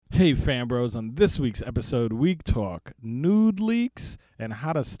Hey, FanBros, on this week's episode, we talk nude leaks and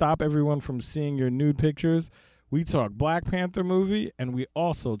how to stop everyone from seeing your nude pictures. We talk Black Panther movie, and we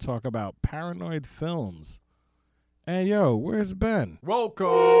also talk about paranoid films. And yo, where's Ben? Welcome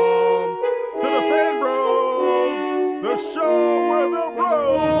to the FanBros, the show where the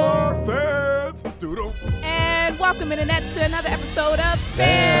bros are fans. Doodle. And welcome, internets, to another episode of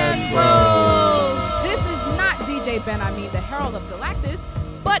FanBros. This is not DJ Benhameen, the Herald of Galactus,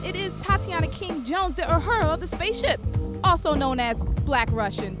 but it is Tatiana King Jones, the her of the spaceship, also known as Black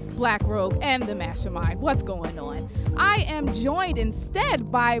Russian, Black Rogue, and the Mastermind. What's going on? I am joined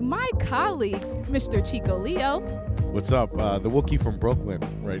instead by my colleagues, Mr. Chico Leo. What's up? The Wookiee from Brooklyn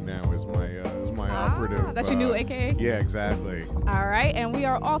right now is my operative. That's your new AKA? Yeah, exactly. All right, and we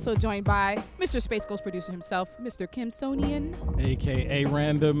are also joined by Mr. Space Ghost producer himself, Mr. Kimsonian. A.K.A.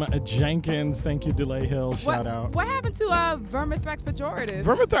 Random Jenkins. Thank you, Delay Hill. Shout out. What happened to Vermithrax Pejorative?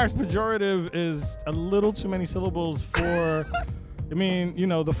 Vermithrax Pejorative is a little too many syllables for... I mean, you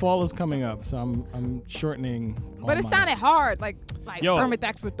know, the fall is coming up, so I'm shortening. But it sounded hard, like Yo,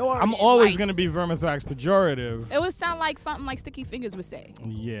 Vermithrax Pejorative. I'm always going to be Vermithrax Pejorative. It would sound like something like Sticky Fingers would say.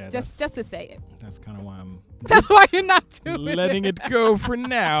 Yeah. Just to say it. That's kind of why I'm... That's why you're not doing letting it go for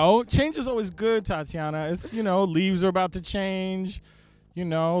now. Change is always good, Tatiana. It's, you know, leaves are about to change. You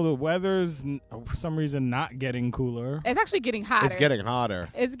know, the weather's for some reason not getting cooler. It's actually getting hotter. It's getting hotter.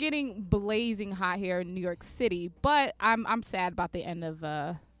 It's getting blazing hot here in New York City, but I'm sad about the end of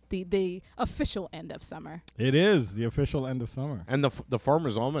the official end of summer. It is the official end of summer. And the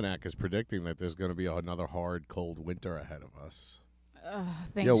Farmer's Almanac is predicting that there's going to be another hard, cold winter ahead of us.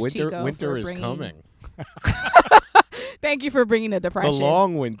 Thanks, Chico, winter is coming. Thank you for bringing the depression. The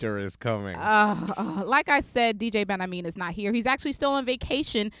long winter is coming. Like I said, DJ Benhameen is not here. He's actually still on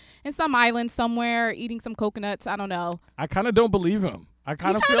vacation in some island somewhere, eating some coconuts. I don't know. I kind of don't believe him. I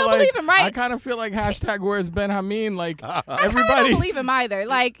kind of feel don't like believe him, right? I kind of feel like hashtag where's Benhameen? Like I everybody don't believe him either.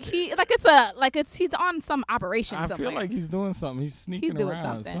 He's on some operation I somewhere. feel like he's doing something. He's sneaking doing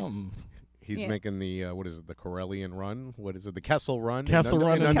around something. He's making the, what is it, the Corellian run? What is it, the Kessel run? Kessel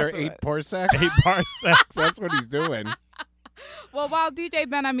run. In under Kessel 8 parsecs? 8 parsecs. That's what he's doing. Well, while DJ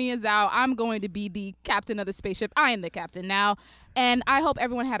Benhameen is out, I'm going to be the captain of the spaceship. I am the captain now. And I hope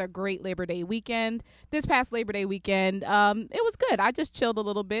everyone had a great Labor Day weekend. This past Labor Day weekend, it was good. I just chilled a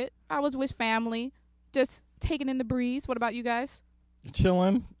little bit. I was with family, just taking in the breeze. What about you guys?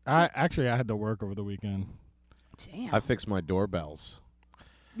 Chilling. I had to work over the weekend. Damn. I fixed my doorbells.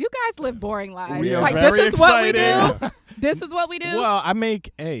 You guys live boring lives. We are like, very this is what we excited. do. This is what we do. Well,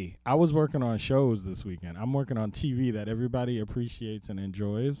 I was working on shows this weekend. I'm working on TV that everybody appreciates and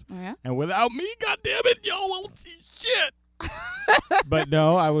enjoys. Oh, yeah? And without me, goddammit, y'all won't see shit. But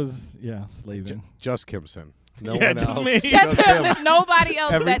no, I was, slaving. Just Kimson. No Yeah, one just else. me. Just him. There's nobody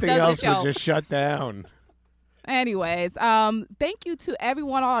else that Everything does else the show. was just shut down. Anyways, thank you to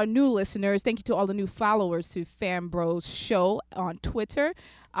everyone, all our new listeners. Thank you to all the new followers to FanBrosShow on Twitter.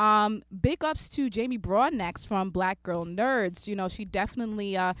 Big ups to Jamie Broadnax from Black Girl Nerds. You know, she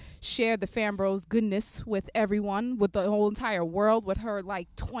definitely shared the FanBros goodness with everyone, with the whole entire world, with her like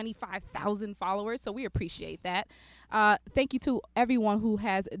 25,000 followers. So we appreciate that. Thank you to everyone who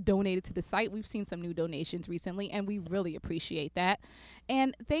has donated to the site. We've seen some new donations recently, and we really appreciate that.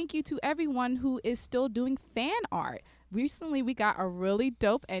 And thank you to everyone who is still doing fan art. Recently, we got a really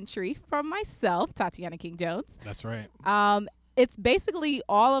dope entry from myself, Tatiana King Jones. That's right. It's basically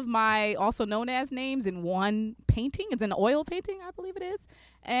all of my also known as names in one painting. It's an oil painting, I believe it is.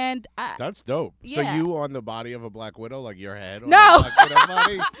 And That's dope. Yeah. So you on the body of a Black Widow, like your head on No. a Black Widow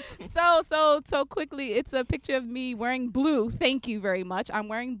body? So quickly, it's a picture of me wearing blue. Thank you very much. I'm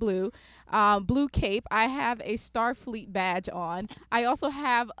wearing blue, blue cape. I have a Starfleet badge on. I also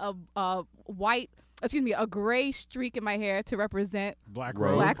have a gray streak in my hair to represent Black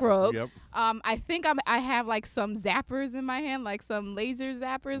Rogue. Black Rogue. Yep. I think I have like some zappers in my hand, like some laser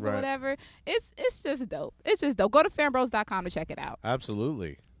zappers or Right. whatever. It's just dope. It's just dope. Go to fanbros.com to check it out.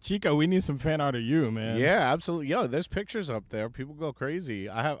 Absolutely. Chico, we need some fan art of you, man. Yeah, absolutely. Yo, there's pictures up there. People go crazy.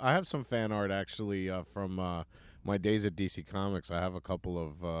 I have some fan art actually from my days at DC Comics. I have a couple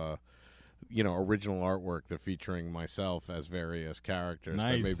of original artwork that featuring myself as various characters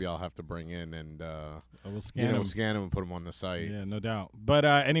Nice. that maybe I'll have to bring in and We'll scan them. scan them and put them on the site. Yeah, no doubt. But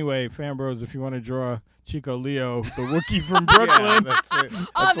anyway, FanBros, if you want to draw Chico Leo, the Wookiee from Brooklyn. Yeah, that's it.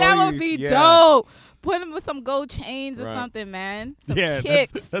 Oh, That's that all would you- be yeah. dope. Put him with some gold chains or Right. something, man. Some Yeah,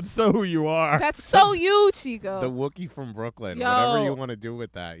 kicks. that's so who you are. That's so you, Chico. The Wookiee from Brooklyn. Yo. Whatever you want to do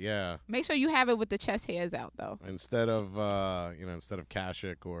with that, yeah. Make sure you have it with the chest hairs out, though. Instead of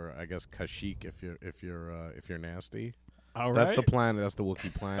Kashyyyk or I guess Kashyyyk if you're nasty. All right. That's the planet. That's the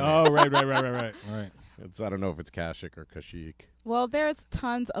Wookiee planet. Oh, right. I don't know if it's Kashyyyk or Kashyyyk. Well, there's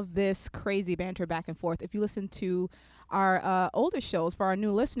tons of this crazy banter back and forth. If you listen to our older shows, for our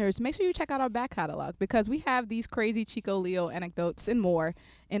new listeners, make sure you check out our back catalog, because we have these crazy Chico Leo anecdotes and more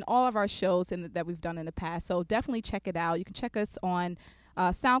in all of our shows that we've done in the past. So definitely check it out. You can check us on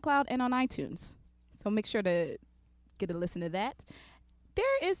SoundCloud and on iTunes. So make sure to get a listen to that.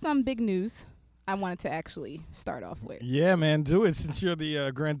 There is some big news I wanted to actually start off with. Yeah, man, do it, since you're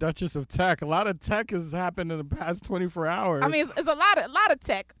the Grand Duchess of Tech. A lot of tech has happened in the past 24 hours. I mean, it's a lot of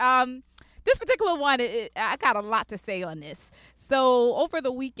tech. This particular one, I got a lot to say on this. So over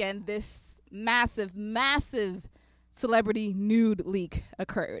the weekend, this massive celebrity nude leak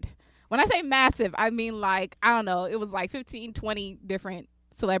occurred. When I say massive, I mean like, I don't know, it was like 15, 20 different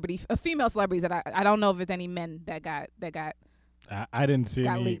female celebrities that I don't know if there's any men that got I didn't see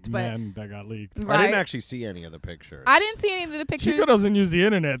got any leaked, men that got leaked. Right? I didn't actually see any of the pictures. I didn't see any of the pictures. Chico doesn't use the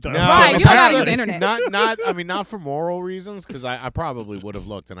internet, though. No, Right, you don't know how to use the internet. Not for moral reasons, because I probably would have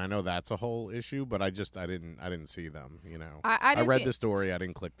looked, and I know that's a whole issue. But I didn't see them. You know, I read the story. I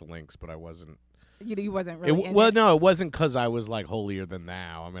didn't click the links, but I wasn't. You wasn't really. No, it wasn't because I was like holier than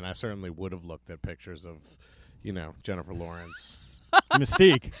thou. I mean, I certainly would have looked at pictures of, Jennifer Lawrence.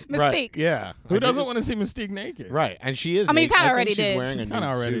 Mystique. Right, yeah. Who doesn't want to see Mystique naked? Right, and she is. I mean, you kind of already did. She's kind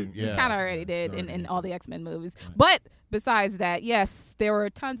of already. Yeah, kind of already did in all the X-Men movies. Right. But besides that, yes, there were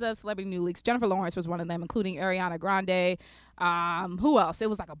tons of celebrity new leaks. Jennifer Lawrence was one of them, including Ariana Grande. Who else? It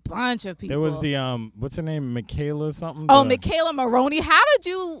was like a bunch of people. There was the what's her name, Michaela something. Oh, Michaela Maroney.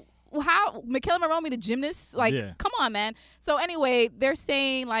 How Michaela Maroney, the gymnast? Like, come on, man. So anyway, they're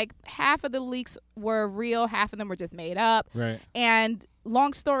saying like half of the leaks were real, half of them were just made up. Right. And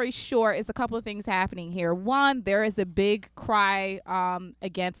long story short, is a couple of things happening here. One, there is a big cry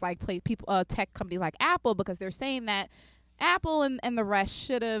against like tech companies like Apple, because they're saying that Apple and the rest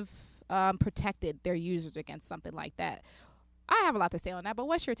should have protected their users against something like that. I have a lot to say on that, but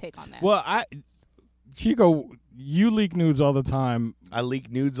what's your take on that? Well, Chico, you leak nudes all the time. I leak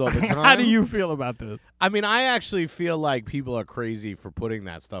nudes all the time. How do you feel about this? I mean, I actually feel like people are crazy for putting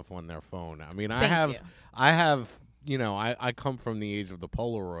that stuff on their phone. I mean, I have, I come from the age of the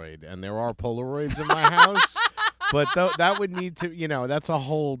Polaroid, and there are Polaroids in my house, but that would need to, that's a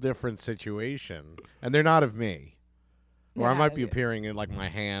whole different situation, and they're not of me. Or I might be appearing in like my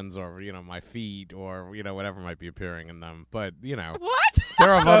hands or, my feet or, whatever might be appearing in them. But, what?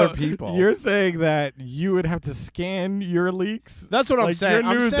 They're of other people. You're saying that you would have to scan your leaks? That's what I'm saying.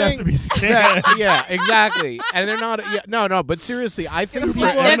 Your nudes have to be scanned. Yeah, exactly. And they're not. No. But seriously, I think people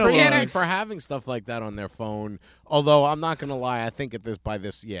are crazy for having stuff like that on their phone. Although I'm not gonna lie, I think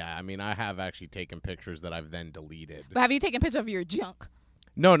I mean, I have actually taken pictures that I've then deleted. But have you taken pictures of your junk?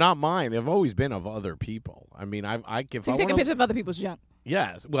 No, not mine. They've always been of other people. I mean, So you take a picture of other people's junk?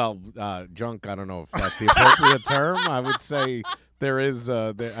 Yes. Well, junk. I don't know if that's the appropriate term. I would say there is.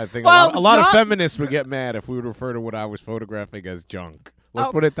 I think a lot of feminists would get mad if we would refer to what I was photographing as junk.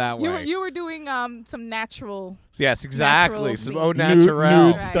 Let's put it that way. You were doing some natural. Yes, exactly. Some au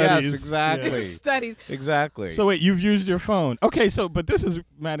naturel. Nude studies. Yes, exactly. Yes. Studies. Exactly. So wait, you've used your phone. Okay, but this is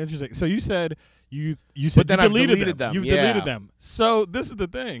mad interesting. So you said you but then you deleted, deleted them. You've deleted them. So this is the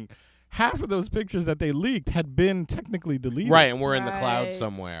thing. Half of those pictures that they leaked had been technically deleted. Right, and we're in the cloud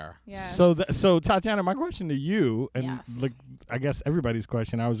somewhere. Yes. So Tatiana, my question to you, and yes. I guess everybody's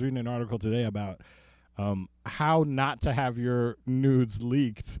question, I was reading an article today about how not to have your nudes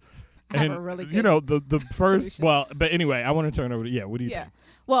leaked. I have and a really good the first solution. but anyway, I want to turn over to what do you think?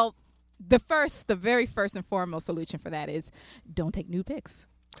 Well, the very first and foremost solution for that is don't take nude pics.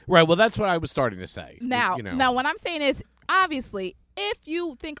 Right, well that's what I was starting to say. Now what I'm saying is, obviously, if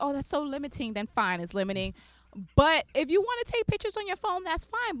you think, oh, that's so limiting, then fine, it's limiting. But if you want to take pictures on your phone, that's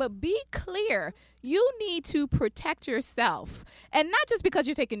fine. But be clear. You need to protect yourself. And not just because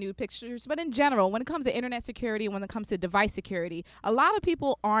you're taking nude pictures, but in general, when it comes to internet security, when it comes to device security, a lot of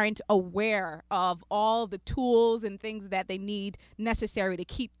people aren't aware of all the tools and things that they need necessary to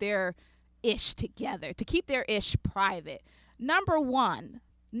keep their ish together, to keep their ish private. Number one,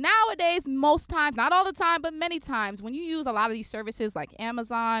 nowadays, most times, not all the time, but many times, when you use a lot of these services like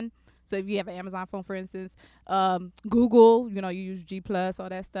Amazon, so if you have an Amazon phone, for instance, Google, you use G+, all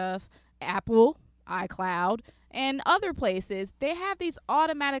that stuff, Apple, iCloud, and other places, they have these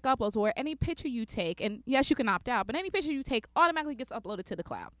automatic uploads where any picture you take, and yes, you can opt out, but any picture you take automatically gets uploaded to the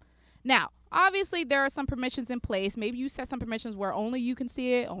cloud. Now, obviously, there are some permissions in place. Maybe you set some permissions where only you can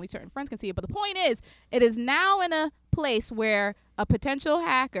see it, only certain friends can see it. But the point is, it is now in a place where a potential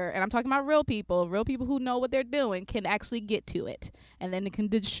hacker, and I'm talking about real people who know what they're doing, can actually get to it. And then they can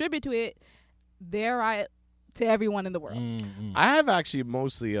distribute to it to everyone in the world. I have actually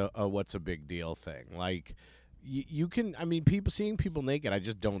mostly a what's a big deal thing. Like, you can, I mean, seeing people naked, I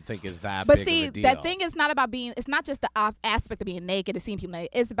just don't think is that But big see, of a deal. that thing is not about being, it's not just the aspect of being naked and seeing people naked.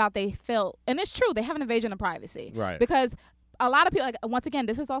 It's about they feel, and it's true, they have an invasion of privacy. Right. Because a lot of people, like, once again,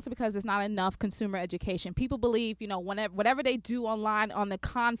 this is also because there's not enough consumer education. People believe, whatever they do online on the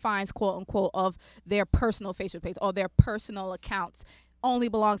confines, quote unquote, of their personal Facebook page or their personal accounts only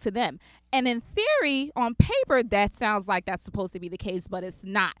belongs to them. And in theory, on paper, that sounds like that's supposed to be the case, but it's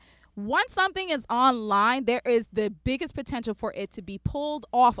not. Once something is online, there is the biggest potential for it to be pulled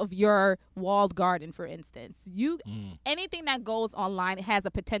off of your walled garden, for instance. Anything that goes online has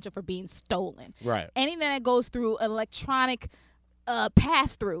a potential for being stolen. Right. Anything that goes through electronic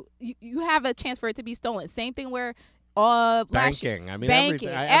pass-through, you have a chance for it to be stolen. Same thing where banking. I mean, banking,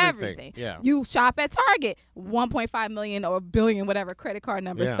 everything. Yeah. You shop at Target, 1.5 million or a billion, whatever credit card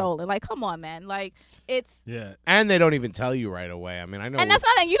number stolen. Like, come on, man. Like, it's and they don't even tell you right away. I mean, I know. And that's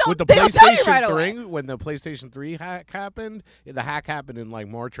not you don't. With the they don't tell you right PlayStation 3, away. when the PlayStation 3 hack happened, the hack happened in like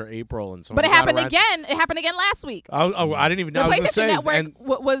March or April, and so. But it happened again. It happened again last week. Oh, I didn't even know. The I was PlayStation Network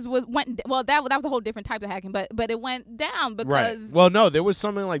went. Well, that was a whole different type of hacking, but it went down because. Right. Well, no, there was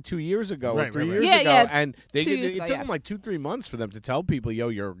something like 2 years ago or 3 years ago, and it took them like 2-3 months for them to tell people, yo,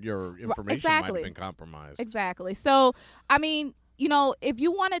 your information might have been compromised. Exactly. So, I mean, if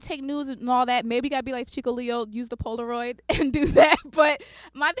you want to take news and all that, maybe you got to be like Chico Leo, use the Polaroid and do that. But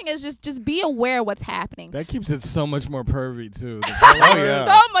my thing is just be aware of what's happening. That keeps it so much more pervy, too.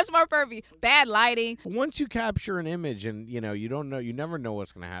 So much more pervy. Bad lighting. Once you capture an image and, you don't know, you never know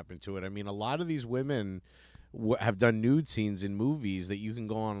what's going to happen to it. I mean, a lot of these women have done nude scenes in movies that you can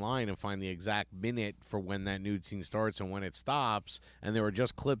go online and find the exact minute for when that nude scene starts and when it stops, and there are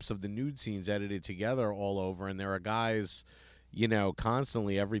just clips of the nude scenes edited together all over, and there are guys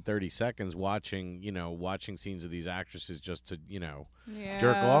constantly every 30 seconds watching scenes of these actresses just to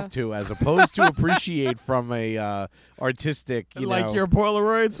jerk off to, as opposed to appreciate from a artistic like your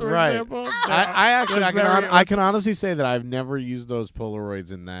Polaroids, for example. I can honestly say that I've never used those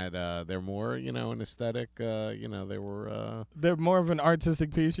Polaroids in that they're more an aesthetic. They're more of an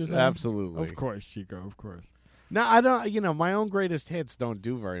artistic piece. You're saying? Absolutely, of course, Chico, of course. No, I don't. My own greatest hits don't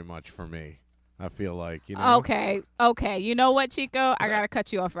do very much for me. I feel like, Okay. You know what, Chico? I got to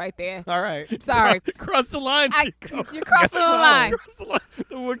cut you off right there. All right. Sorry. Cross the line, Chico. You're crossing the line.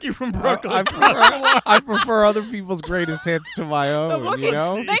 The Wookiee from Brooklyn. I prefer other people's greatest hits to my own,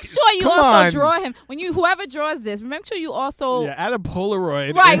 Make sure you also draw him. Whoever draws this, make sure you also... Yeah, add a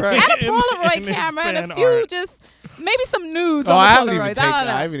Polaroid. Right, add a Polaroid camera and a few art. just... Maybe some nudes I on the Polaroids.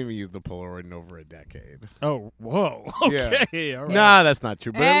 I haven't even used the Polaroid in over a decade. Oh, whoa. Okay. Yeah. All right. Nah, that's not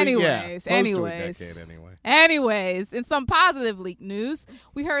true. But Anyways. close to a decade anyway. Anyways, in some positive leak news,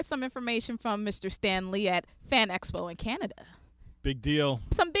 we heard some information from Mr. Stan Lee at Fan Expo in Canada. Big deal.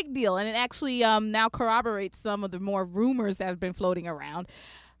 Some big deal. And it actually now corroborates some of the more rumors that have been floating around.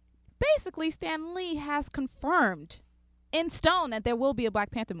 Basically, Stan Lee has confirmed in stone that there will be a Black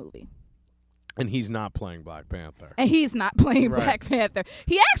Panther movie. And he's not playing Black Panther. And he's not playing Black Panther.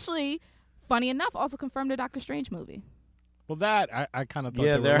 He actually, funny enough, also confirmed a Doctor Strange movie. Well, that I kind of thought.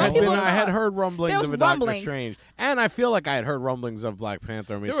 Yeah, I had heard rumblings of a Doctor Strange, and I feel like I had heard rumblings of Black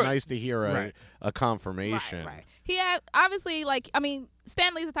Panther. I mean, it's nice to hear a confirmation. Right. He had obviously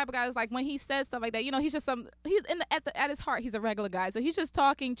Stan Lee's the type of guy that's like when he says stuff like that, he's just at his heart he's a regular guy, so he's just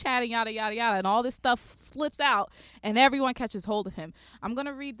talking, chatting, yada yada yada, and all this stuff flips out, and everyone catches hold of him. I'm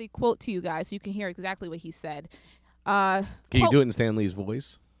gonna read the quote to you guys so you can hear exactly what he said. Can you do it in Stan Lee's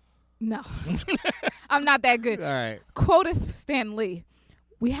voice? No. I'm not that good. All right. Quoteth Stan Lee,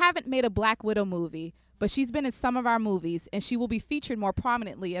 "We haven't made a Black Widow movie, but she's been in some of our movies, and she will be featured more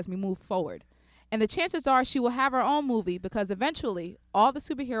prominently as we move forward. And the chances are she will have her own movie because eventually all the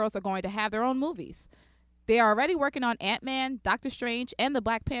superheroes are going to have their own movies. They are already working on Ant-Man, Doctor Strange, and the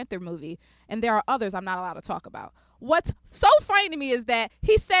Black Panther movie, and there are others I'm not allowed to talk about." What's so funny to me is that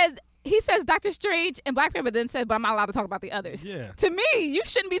he says Doctor Strange and Black Panther, then said, but I'm not allowed to talk about the others. Yeah. To me, you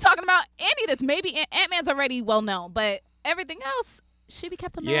shouldn't be talking about any of this. Maybe Ant-Man's already well known, but everything else should be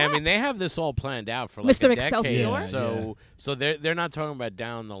kept on the Yeah, wraps. I mean, they have this all planned out for like Mr. a decade. Excelsior. So they're not talking about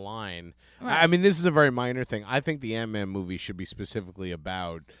down the line. Right. I mean, this is a very minor thing. I think the Ant-Man movie should be specifically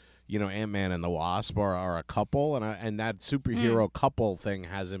about Ant-Man and the Wasp are a couple, and that superhero couple thing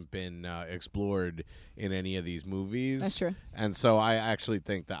hasn't been explored in any of these movies. That's true. And so I actually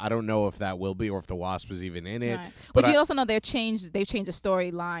think that I don't know if that will be or if the Wasp is even in it. Right. But you also know they've changed the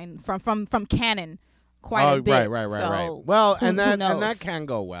storyline from canon quite a bit. Right. So Well, who and that knows? and that can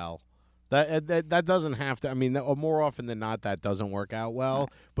go well. That doesn't have to. I mean, more often than not, that doesn't work out well.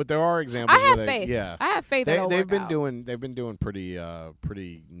 But there are examples. I have where faith. Yeah, I have faith. They've been doing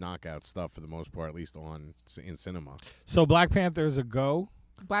pretty knockout stuff for the most part, at least in cinema. So Black Panther is a go.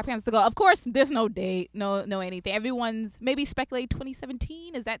 Black Panther's to go. Of course, there's no date, no anything. Everyone's maybe speculate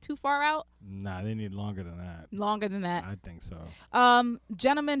 2017. Is that too far out? Nah, they need longer than that. Longer than that. I think so.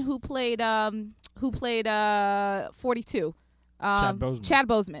 Gentleman who played 42. Chadwick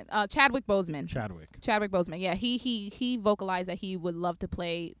Boseman. Chadwick Boseman. Yeah, he vocalized that he would love to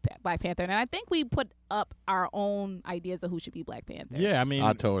play Black Panther, and I think we put up our own ideas of who should be Black Panther. Yeah, I mean,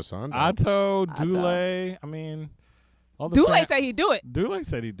 Atto, Dule. I mean, Dule said he'd do it. Dule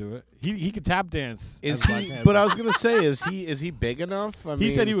said he'd do it. He could tap dance. Is he? But I was gonna say, is he big enough? He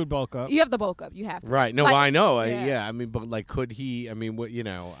said he would bulk up. You have to bulk up. You have to. Right. No, like, I know. Yeah. I mean, but like, could he? I mean, what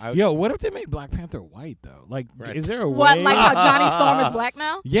Yo, what if they made Black Panther white though? Like, is there a what? way? Like how Johnny Storm is black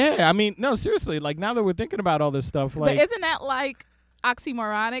now? Yeah, I mean, no, seriously. Like now that we're thinking about all this stuff, like, but isn't that like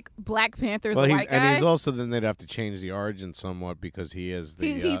oxymoronic? Black Panther's the white guy. And he's also then they'd have to change the origin somewhat because he is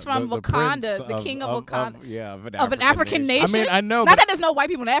the he's from Wakanda, the king of Wakanda, of an African nation. I mean, I know. Not that there's no white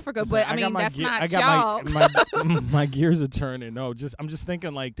people in Africa, but I mean that's not y'all. My gears are turning. No, I'm just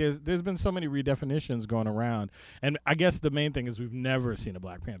thinking like there's been so many redefinitions going around, and I guess the main thing is we've never seen a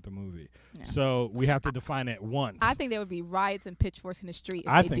Black Panther movie, so we have to define it once. I think there would be riots and pitchforks in the street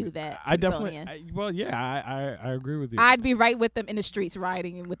if they do that. I definitely. I agree with you. I'd be right with them in the streets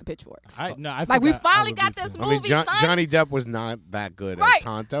rioting with the pitchforks. I like we finally got this movie. I mean, Johnny Depp was not that good as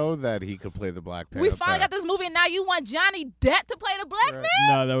Tonto that he could play the Black Panther. We finally got this movie, and now you want Johnny Depp to play the black man?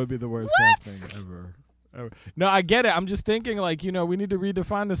 No, that would be the worst casting ever. No, I get it. I'm just thinking like, we need to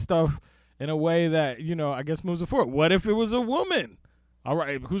redefine this stuff in a way that, I guess moves it forward. What if it was a woman? All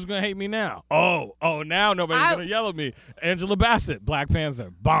right, who's going to hate me now? Oh, now nobody's going to yell at me. Angela Bassett, Black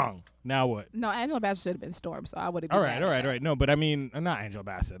Panther, bong. Now what? No, Angela Bassett should have been Storm, so I would have been All right. No, but I mean, not Angela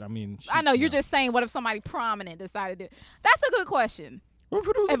Bassett. I mean, I know, you're just saying, what if somebody prominent decided to? That's a good question. What if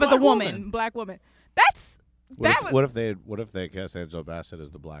it was if it's a woman, black woman? What if they cast Angela Bassett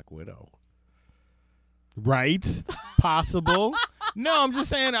as the Black Widow? Right? Possible. No, I'm just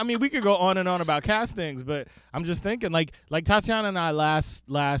saying, I mean, we could go on and on about castings, but I'm just thinking like Tatiana and I last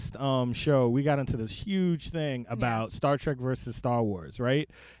show, we got into this huge thing about Star Trek versus Star Wars, right?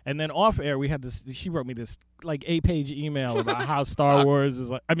 And then off air we had this, she wrote me this like 8-page email about how Star Wars is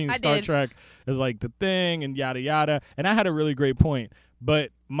like, Star Trek is like the thing and yada yada. And I had a really great point.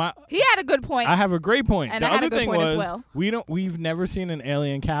 But he had a good point. I have a great point. And the I had other a good thing point was as well. We've never seen an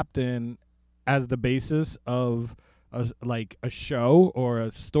alien captain as the basis of a show or a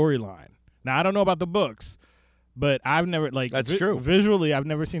storyline. Now I don't know about the books, but I've never that's true. Visually, I've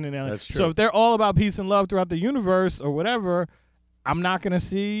never seen an alien. That's true. So if they're all about peace and love throughout the universe or whatever, I'm not going to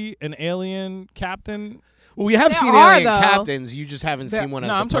see an alien captain. Well, we have seen alien captains. You just haven't seen one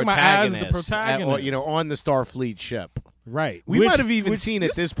as the protagonist. On the Starfleet ship. Right. We might have even seen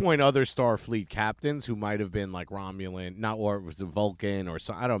at this point other Starfleet captains who might have been like Romulan, or it was the Vulcan or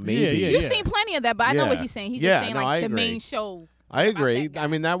something. I don't know, maybe. You've seen plenty of that, but I know what he's saying. He's just saying the main show. I agree. I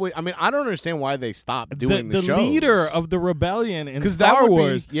mean, I don't understand why they stopped doing the shows. The leader of the rebellion in Star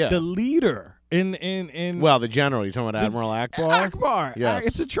Wars, the leader in well, the general. You're talking about Admiral Akbar? Akbar. Yes.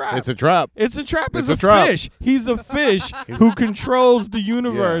 It's a trap. It's a trap. It's a trap. It's a trap. Fish. He's a fish who controls the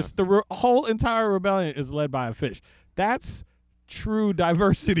universe. Yeah. The whole entire rebellion is led by a fish. That's true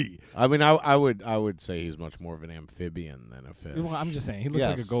diversity. I mean, I would say he's much more of an amphibian than a fish. Well, I'm just saying he looks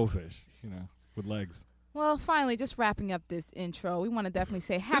like a goldfish, with legs. Well, finally, just wrapping up this intro, we want to definitely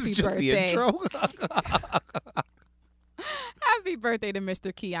say happy just birthday. The intro? Happy birthday to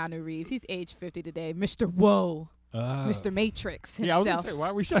Mr. Keanu Reeves. He's age 50 today. Mr. Whoa. Mr. Matrix himself. Yeah, I was going to say, why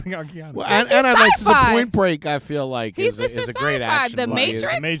are we shutting out Keanu? Well, and it's a Point Break, I feel like, is a great action. The Matrix?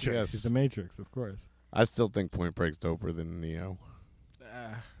 The Matrix. Yes. He's the Matrix, of course. I still think Point Break's doper than Neo.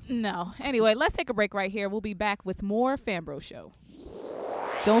 No. Anyway, let's take a break right here. We'll be back with more FanBrosShow.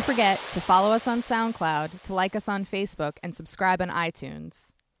 Don't forget to follow us on SoundCloud, to like us on Facebook, and subscribe on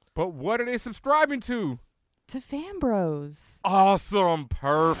iTunes. But what are they subscribing to? To FanBros. Awesome.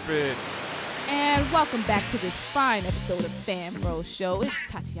 Perfect. And welcome back to this fine episode of FanBrosShow. It's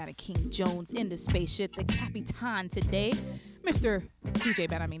Tatiana King-Jones in the spaceship, the Capitan today. Mr. DJ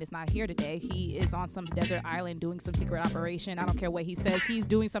Benhameen is not here today. He is on some desert island doing some secret operation. I don't care what he says. He's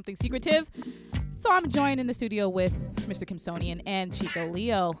doing something secretive. So I'm joined in the studio with Mr. Kimsonian and Chico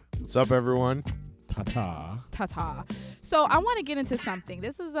Leo. What's up, everyone? Ta-ta. Ta-ta. So I want to get into something.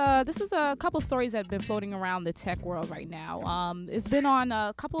 This is a couple stories that have been floating around the tech world right now. It's been on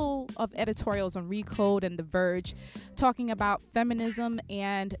a couple of editorials on Recode and The Verge talking about feminism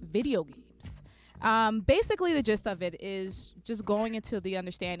and video games. Basically, the gist of it is just going into the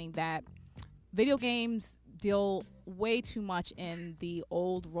understanding that video games deal way too much in the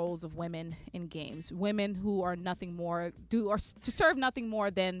old roles of women in games. Women who are nothing more to serve nothing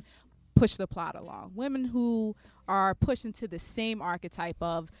more than push the plot along. Women who are pushed into the same archetype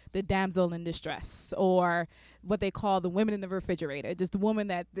of the damsel in distress, or what they call the women in the refrigerator, just the woman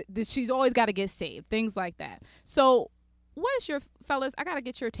that she's always got to get saved, things like that. So what is your, fellas, I got to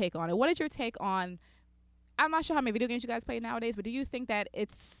get your take on it. What is your take on, I'm not sure how many video games you guys play nowadays, but do you think that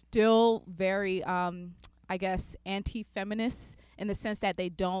it's still very, I guess, anti-feminist in the sense that they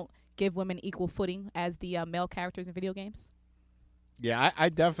don't give women equal footing as the male characters in video games? Yeah, I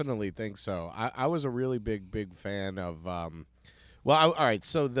definitely think so. I was a really big fan of. All right.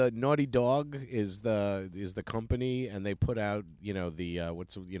 So the Naughty Dog is the company, and they put out the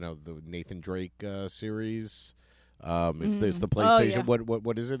the Nathan Drake series. It's the PlayStation. Oh, yeah.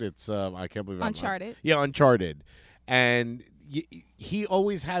 What is it? It's I can't believe Uncharted. Uncharted, and he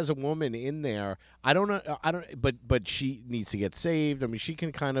always has a woman in there. I don't know. But she needs to get saved. I mean, she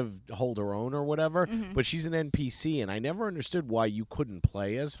can kind of hold her own or whatever. Mm-hmm. But she's an NPC, and I never understood why you couldn't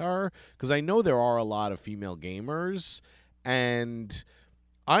play as her, because I know there are a lot of female gamers, and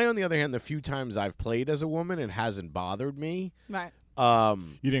I, on the other hand, the few times I've played as a woman, it hasn't bothered me. Right.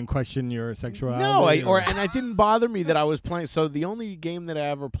 You didn't question your sexuality? No, and it didn't bother me that I was playing. So the only game that I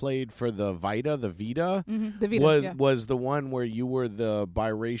ever played for the Vita, was the one where you were the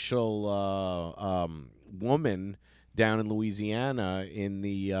biracial woman down in Louisiana in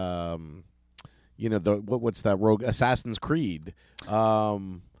the what's that rogue Assassin's Creed.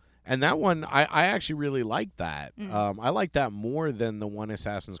 And that one, I actually really liked that. I liked that more than the one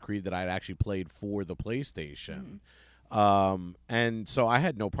Assassin's Creed that I'd actually played for the PlayStation. And so I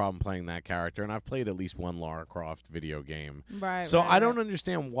had no problem playing that character, and I've played at least one Lara Croft video game. Right. So I don't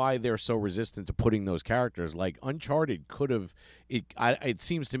understand why they're so resistant to putting those characters. Like Uncharted could have. It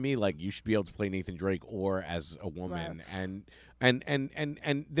seems to me like you should be able to play Nathan Drake or as a woman, and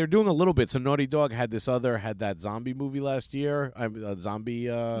they're doing a little bit. So Naughty Dog had that zombie movie last year, zombie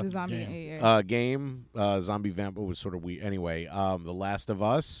game, zombie vampire was sort of weird. Anyway, The Last of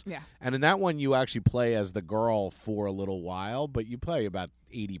Us. Yeah. And in that one, you actually play as the girl for a little while, but you play about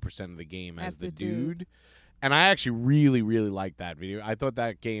 80% of the game as the dude. And I actually really, really liked that video. I thought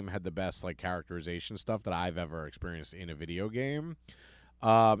that game had the best characterization stuff that I've ever experienced in a video game.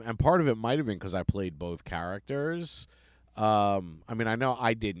 And part of it might have been because I played both characters. I mean, I know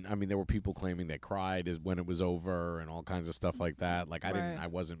I didn't. I mean, there were people claiming they cried when it was over and all kinds of stuff like that. Like I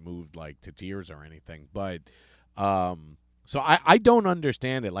wasn't moved to tears or anything. But so I don't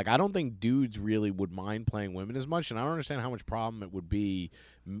understand it. Like, I don't think dudes really would mind playing women as much, and I don't understand how much problem it would be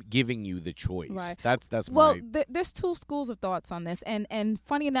giving you the choice. Right. That's well, my... there's two schools of thoughts on this, and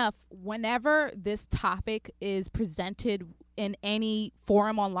funny enough, whenever this topic is presented in any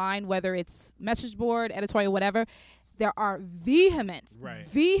forum online, whether it's message board, editorial, whatever, there are vehement,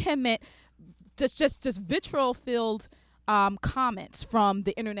 just vitriol-filled comments from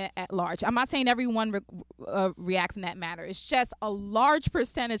the internet at large. I'm not saying everyone reacts in that manner. It's just a large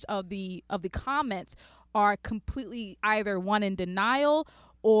percentage of the comments are completely either one in denial,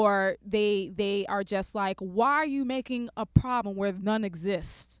 or they are just like, why are you making a problem where none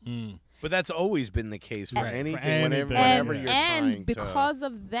exists? But that's always been the case for anything. Whenever you're trying and because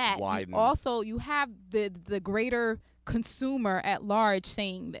of that, you have the greater consumer at large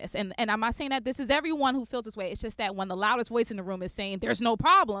saying this, and I'm not saying that this is everyone who feels this way. It's just that when the loudest voice in the room is saying there's no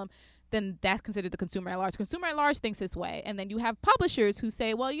problem, then that's considered the consumer at large. Consumer at large thinks this way, and then you have publishers who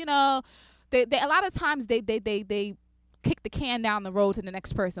say, well, they a lot of times they kick the can down the road to the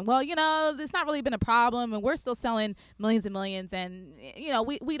next person. Well, there's not really been a problem, and we're still selling millions and millions, and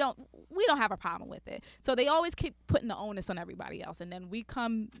we don't have a problem with it. So they always keep putting the onus on everybody else, and then we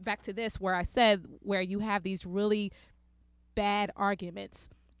come back to this where I said where you have these really bad arguments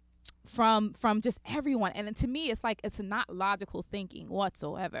from just everyone, and to me it's like it's not logical thinking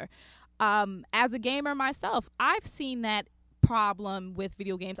whatsoever. As a gamer myself, I've seen that problem with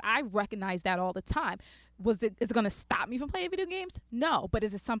video games. I recognize that all the time. Is it going to stop me from playing video games? No. But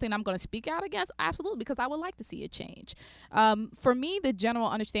is it something I'm going to speak out against? Absolutely, because I would like to see a change. For me, the general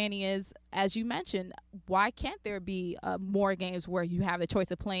understanding is, as you mentioned, why can't there be more games where you have the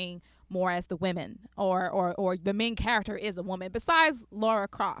choice of playing more as the women, or the main character is a woman, besides Lara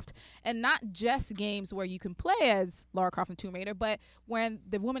Croft? And not just games where you can play as Lara Croft and Tomb Raider, but when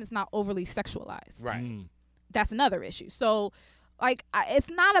the woman is not overly sexualized. Right. that's another issue. So, like, it's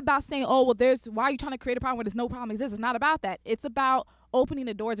not about saying, oh, well, why are you trying to create a problem where there's no problem exists? It's not about that. It's about opening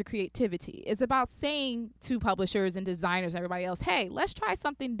the doors of creativity. It's about saying to publishers and designers and everybody else, hey, let's try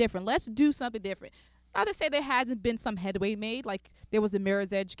something different. Let's do something different. Not to say there hasn't been some headway made. Like, there was the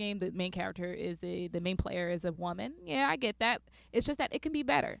Mirror's Edge game. The main character the main player is a woman. Yeah, I get that. It's just that it can be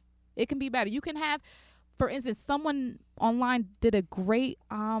better. It can be better. You can have, for instance, someone online did a great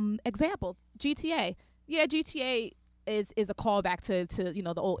example. GTA. Yeah, GTA is a callback to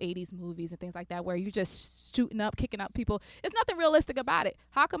the old 80s movies and things like that, where you're just shooting up, kicking up people. There's nothing realistic about it.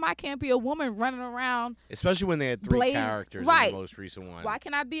 How come I can't be a woman running around? Especially when they had three characters in the most recent one. Why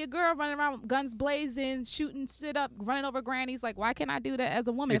can't I be a girl running around, guns blazing, shooting shit up, running over grannies? Like, why can't I do that as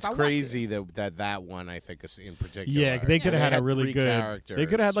a woman? It's crazy that one, I think, is in particular. Yeah, they could have had a really good characters. They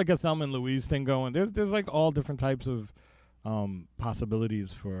could have had like a Thelma and Louise thing going. There's like all different types of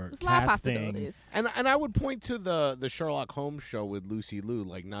possibilities for There's casting. a lot of possibilities. And I would point to the Sherlock Holmes show with Lucy Liu.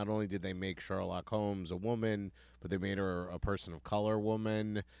 Like, not only did they make Sherlock Holmes a woman, but they made her a person of color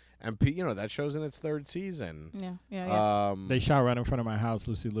woman. And, that show's in its 3rd season. Yeah. They shot right in front of my house.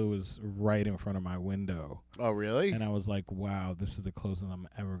 Lucy Liu was right in front of my window. Oh, really? And I was like, wow, this is the closest I'm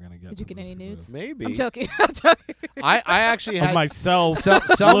ever going to get. Did you get any nudes? Maybe. I'm joking. I actually had myself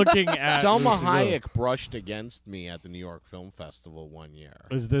looking at Selma Lucy Liu. Hayek brushed against me at the New York Film Festival one year.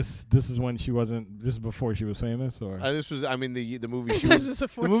 Is this is when she wasn't? This is before she was famous, or This was. I mean, the movie she was. The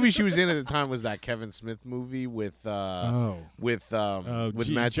movie she was in at the time was that Kevin Smith movie with Matt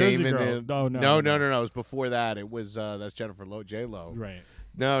Jersey Damon. Girl. Oh, no. It was before that. It was that's Jennifer J-Lo. Right.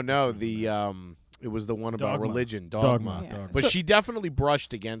 No. It was the one about religion, Dogma. Yeah. But she definitely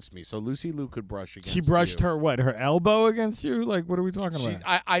brushed against me. So Lucy Liu could brush against you. She brushed her elbow against you? Like, what are we talking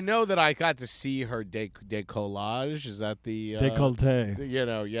about? I know that I got to see her décollage. Is that the décolleté?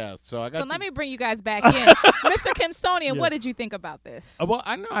 Yeah. So I got. So let me bring you guys back in, Mr. Kimsonian. What did you think about this? Well,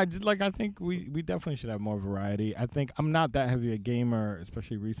 I know. I think we definitely should have more variety. I think I'm not that heavy a gamer,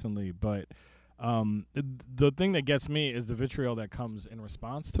 especially recently, but. The thing that gets me is the vitriol that comes in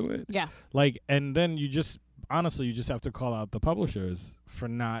response to it. Yeah. Like, and then you just have to call out the publishers for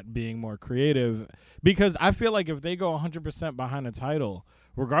not being more creative, because I feel like if they go 100% behind a title,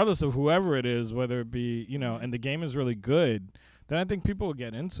 regardless of whoever it is, whether it be, and the game is really good, then I think people will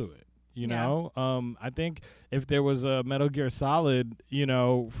get into it. I think if there was a Metal Gear Solid,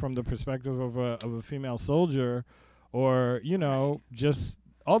 from the perspective of a female soldier, or, just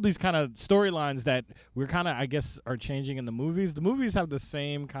all these kind of storylines that we're kind of, I guess, are changing in the movies. The movies have the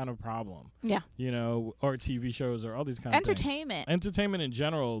same kind of problem. Yeah. Or TV shows or all these kind of things. Entertainment in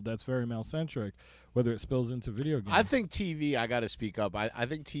general that's very male-centric, whether it spills into video games. I think TV, I got to speak up, I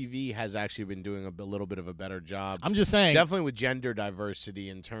think TV has actually been doing a little bit of a better job. I'm just saying. Definitely with gender diversity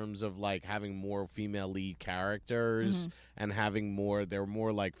in terms of, like, having more female lead characters and having they're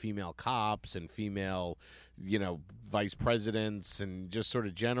more like female cops and female, vice presidents and just sort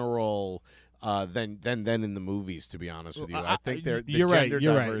of general than in the movies, to be honest with you. I think you're right.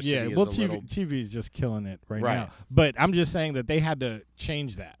 Yeah, well, TV is just killing it right now. But I'm just saying that they had to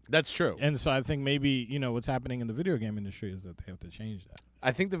change that. That's true. And so I think maybe what's happening in the video game industry is that they have to change that.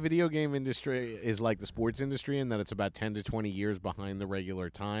 I think the video game industry is like the sports industry in that it's about 10 to 20 years behind the regular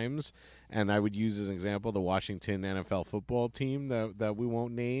times. And I would use as an example the Washington NFL football team that we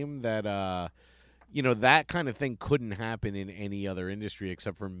won't name that. That kind of thing couldn't happen in any other industry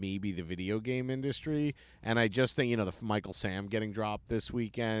except for maybe the video game industry. And I just think, the Michael Sam getting dropped this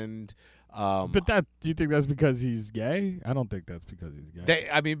weekend. But do you think that's because he's gay? I don't think that's because he's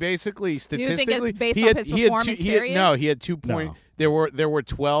gay. Basically, statistically, you think it's based on his performance period? He had 2 point. No. There were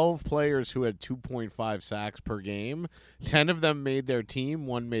 12 players who had 2.5 sacks per game. 10 of them made their team.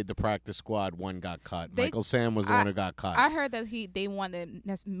 1 made the practice squad. 1 got cut. Michael Sam was the one who got cut. I heard that they wanted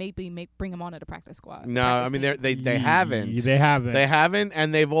to maybe bring him onto the practice squad. No, they haven't. They haven't,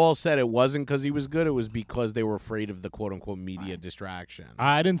 and they've all said it wasn't because he was good. It was because they were afraid of the quote unquote media distraction.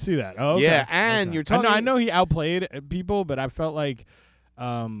 I didn't see that. Oh, okay. Yeah, and you're talking. I know he outplayed people, but I felt like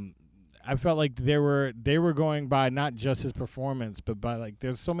they were going by not just his performance, but by like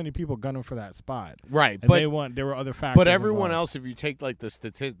there's so many people gunning for that spot. Right, and but there were other factors. But everyone involved. else, if you take like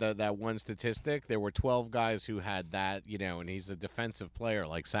that one statistic, there were 12 guys who had that, and he's a defensive player.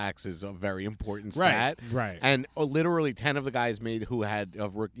 Like sacks is a very important stat. Right. And literally 10 of the guys made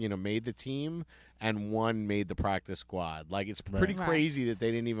the team, and 1 made the practice squad. Like it's pretty crazy that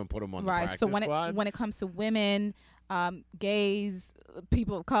they didn't even put him on the practice squad. So when it comes to women, gays,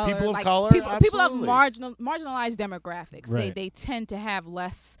 people of color, people of marginalized demographics, they tend to have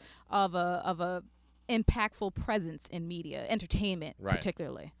less of a impactful presence in media, entertainment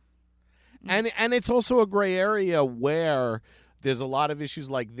particularly. And it's also a gray area where there's a lot of issues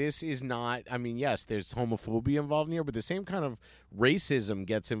like this is not, I mean, yes, there's homophobia involved in here, but the same kind of racism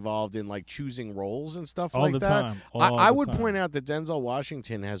gets involved in like choosing roles and stuff All like the that. time. I would point out that Denzel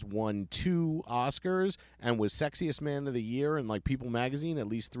Washington has won 2 Oscars and was Sexiest Man of the Year in like People magazine at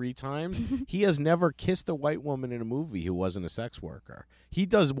least 3 times. He has never kissed a white woman in a movie who wasn't a sex worker. He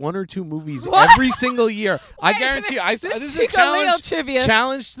does 1 or 2 movies every single year. I guarantee you. This is a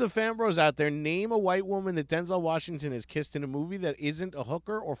challenge to the fan bros out there. Name a white woman that Denzel Washington has kissed in a movie that isn't a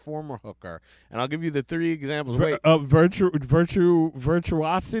hooker or former hooker. And I'll give you the 3 examples.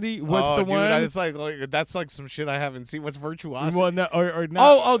 Virtuosity. What's the dude, one? It's like that's like some shit I haven't seen. What's virtuosity? Well, no, or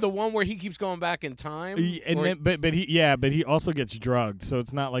not. Oh, the one where he keeps going back in time. But he also gets drugged, so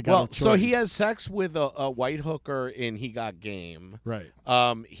it's not like out well, of choice. so he has sex with a white hooker in He Got Game. Right.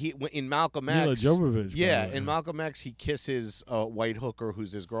 He in Malcolm X. Mila Jovovich. Yeah, probably. in Malcolm X, he kisses a white hooker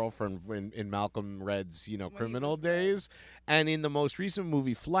who's his girlfriend in Malcolm Red's criminal days. And in the most recent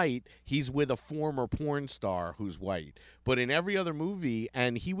movie, Flight, he's with a former porn star who's white. But in every other movie,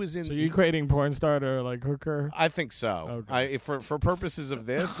 and he was in. So you're equating porn star to like hooker? I think so. Okay. For purposes of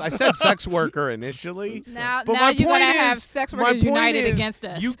this, I said sex worker initially. Now But you're my gonna point have is- sex my workers point united is against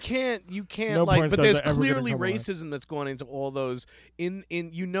us. You can't No porn but stars there's are ever gonna clearly come alive. racism that's gone into all those. In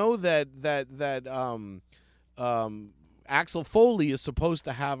that Axel Foley is supposed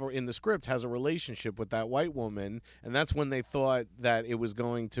to have, or in the script, has a relationship with that white woman, and that's when they thought that it was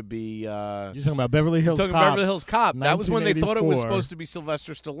going to be. You're talking about Beverly Hills Talking Cop. about Beverly Hills Cop. That was when they thought it was 1984. supposed to be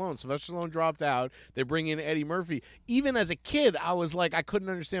Sylvester Stallone. Sylvester Stallone dropped out. They bring in Eddie Murphy. Even as a kid, I was like, I couldn't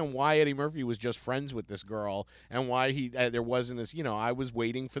understand why Eddie Murphy was just friends with this girl and why there wasn't this. I was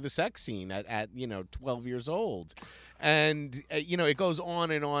waiting for the sex scene at 12 years old. And, it goes on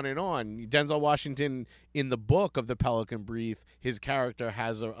and on and on. Denzel Washington, in the book of The Pelican Brief, his character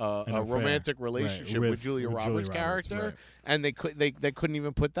has a romantic relationship with Julia Roberts' character, right. and they couldn't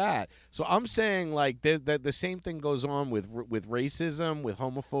even put that. So I'm saying, like, that the same thing goes on with racism, with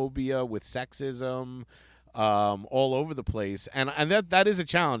homophobia, with sexism, all over the place, and that is a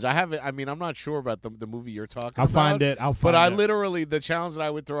challenge. I'm not sure about the movie you're talking about. I'll find But it. literally, the challenge that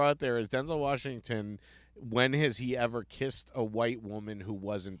I would throw out there is Denzel Washington. When has he ever kissed a white woman who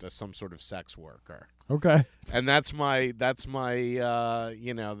wasn't some sort of sex worker? Okay. And that's my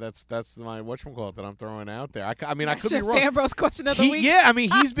whatchamacallit that I'm throwing out there. I could be wrong. FanBros question of the week. Yeah,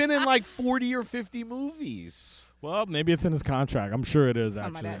 he's been in like 40 or 50 movies. Well, maybe it's in his contract. I'm sure it is, Some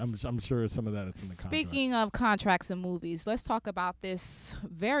of actually. that's- I'm sure some of that is in the contract. Speaking of contracts and movies, let's talk about this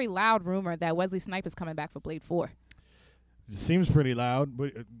very loud rumor that Wesley Snipes is coming back for Blade 4. It seems pretty loud,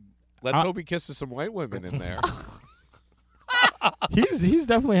 but Let's hope he kisses some white women in there. he's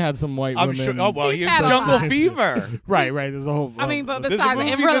definitely had some white I'm women. sure. Oh well, He's he's had a Jungle lot. Fever. Right. There's a whole. I mean, but There's a besides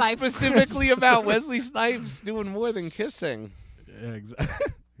movie in real that's life, specifically about Wesley Snipes doing more than kissing. yeah,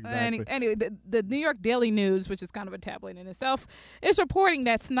 exactly. Anyway, the New York Daily News, which is kind of a tabloid in itself, is reporting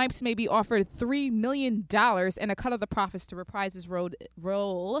that Snipes may be offered $3 million and a cut of the profits to reprise his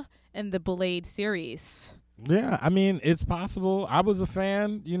role in the Blade series. Yeah, I mean, it's possible. I was a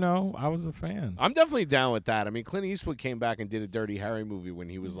fan. I was a fan. I'm definitely down with that. I mean, Clint Eastwood came back and did a Dirty Harry movie when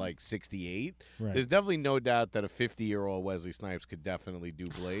he was like 68. Right. There's definitely no doubt that a 50-year-old Wesley Snipes could definitely do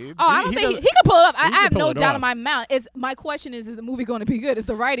Blade. Oh, I don't He think does- he could pull it up. I he have can pull no it doubt off. in my mind. My question is the movie going to be good? Is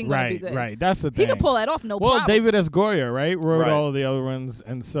the writing going to be good? Right. That's the He thing. could pull that off, no Well, problem. David S. Goyer, right, wrote Right. all of the other ones,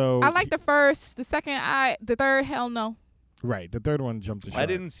 and so I like the first, the second, the third, hell no. right. The third one jumped the shark. I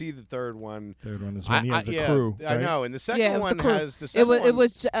didn't see the third one. Third one is when he has the yeah, crew. I right? know, and the second Yeah, it was one the crew. has the second It one.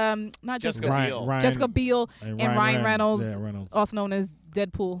 was not Jessica Jessica Biel. Jessica Biel and Ryan Reynolds, Yeah, Reynolds. also known as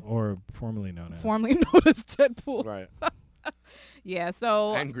Deadpool, Or formerly known as. formerly known as Deadpool. Right, Yeah,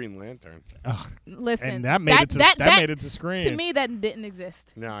 so and Green Lantern. listen, And that made it to screen. to me that didn't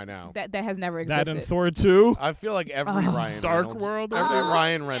exist. No, I know. That has never That existed. and Thor 2. I feel like every Ryan Dark Reynolds, World. every Oh,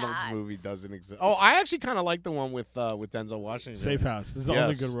 Ryan Reynolds God. movie doesn't exist. Oh, I actually kind of like the one with Denzel Washington. Safe House. This is the only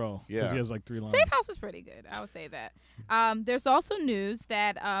Yes. good role. 'Cause Yeah. he has like 3 lines. Safe House was pretty good. I would say that. There's also news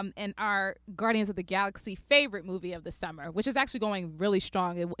that in our Guardians of the Galaxy favorite movie of the summer, which is actually going really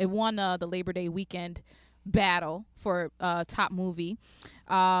strong. It won the Labor Day weekend battle for top movie.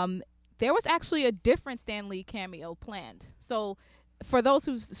 There was actually a different Stan Lee cameo planned. So for those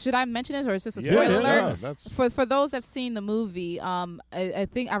who, should I mention this or is this a spoiler alert? That's For those that've seen the movie, I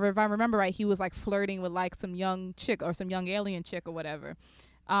think if I remember right, he was like flirting with like some young chick or some young alien chick or whatever.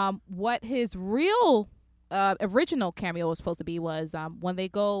 What his real original cameo was supposed to be was when they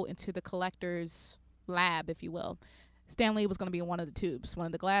go into the collector's lab, if you will. Stan Lee was going to be in one of the tubes, one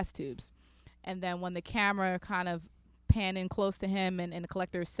of the glass tubes, and then when the camera kind of pan in close to him, and the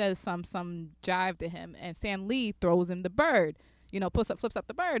collector says some jive to him, and Stan Lee throws him the bird. Flips up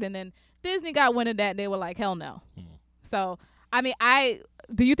the bird, and then Disney got wind of that. And they were like, hell no. So, I mean,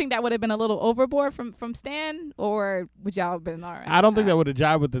 do you think that would have been a little overboard from Stan, or would y'all have been all right? I don't think that would have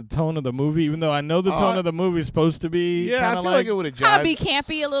jived with the tone of the movie, even though I know the tone of the movie is supposed to be. Yeah, I feel like it would have kind of jived. be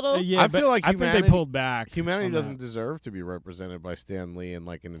campy a little. Yeah, I feel like I think they pulled back. Humanity doesn't deserve to be represented by Stan Lee in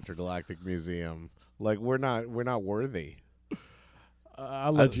like an intergalactic museum. Like we're not worthy.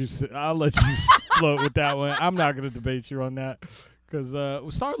 I'll let you float with that one. I'm not going to debate you on that.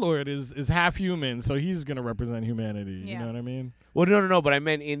 Because Star-Lord is half human, so he's going to represent humanity. Yeah. You know what I mean? Well, no, but I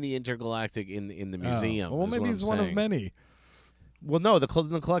meant in the intergalactic, in the museum. Well, maybe he's one of many. Well, no, the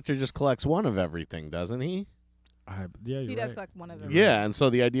collector just collects one of everything, doesn't he? He does collect one of them. Yeah, and so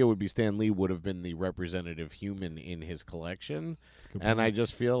the idea would be Stan Lee would have been the representative human in his collection. And I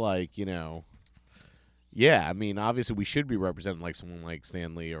just feel like, yeah, I mean, obviously we should be representing like someone like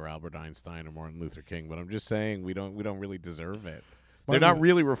Stan Lee or Albert Einstein or Martin Luther King, but I'm just saying we don't really deserve it. They're not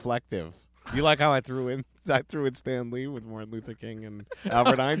really reflective. You like how I threw in Stan Lee with Martin Luther King and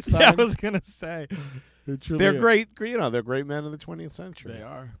Albert Einstein? Yeah, I was gonna say they're great. They're great men of the 20th century. They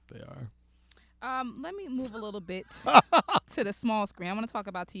are. Let me move a little bit to the small screen. I want to talk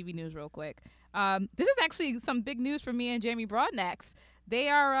about TV news real quick. This is actually some big news for me and Jamie Broadnax. They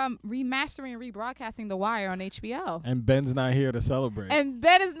are remastering and rebroadcasting The Wire on HBO. And Ben's not here to celebrate. And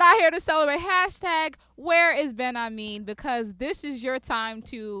Ben is not here to celebrate. Hashtag, where is Ben? Because this is your time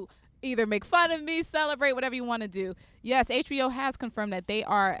to either make fun of me, celebrate, whatever you want to do. Yes, HBO has confirmed that they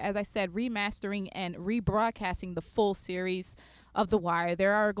are, as I said, remastering and rebroadcasting the full series of The Wire. They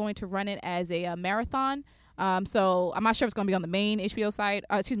are going to run it as a marathon. So I'm not sure if it's going to be on the main HBO site,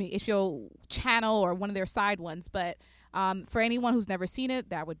 HBO channel or one of their side ones. But for anyone who's never seen it,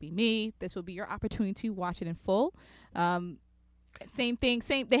 that would be me. This will be your opportunity to watch it in full. Same thing.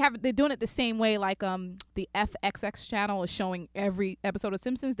 They're doing it the same way like the FXX channel is showing every episode of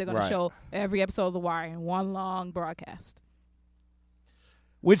Simpsons. They're going to show every episode of The Wire in one long broadcast.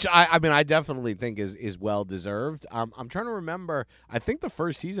 Which I mean I definitely think is well deserved. I'm trying to remember. I think the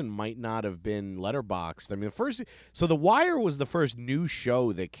first season might not have been letterboxed. I mean The Wire was the first new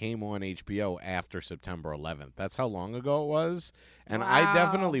show that came on HBO after September 11th. That's how long ago it was. And I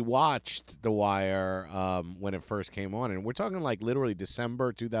definitely watched The Wire when it first came on, and we're talking like literally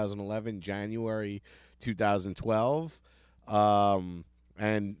December 2011, January 2012.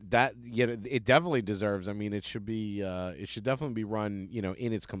 And that, it definitely deserves. I mean, it should definitely be run,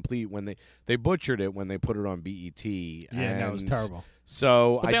 in its complete. When they butchered it when they put it on BET. Yeah, that was terrible.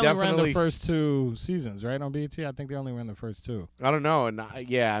 So but they only ran the first two seasons, right, on BET. I think they only ran the first two. I don't know, and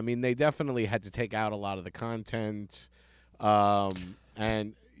I mean, they definitely had to take out a lot of the content,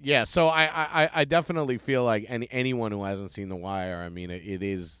 and yeah. So I definitely feel like anyone who hasn't seen The Wire, I mean,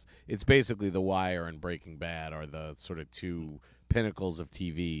 it's basically The Wire and Breaking Bad are the sort of two pinnacles of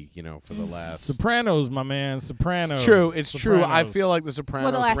TV, for the last. Sopranos, my man. Sopranos. It's true. I feel like the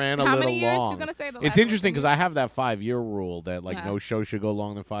Sopranos ran a little long. You're gonna say it's interesting because I have that 5-year rule that no show should go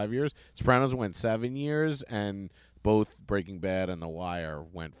longer than 5 years. Sopranos went 7 years, and both Breaking Bad and The Wire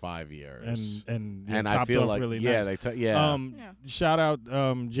went 5 years. And I feel like really nice. Shout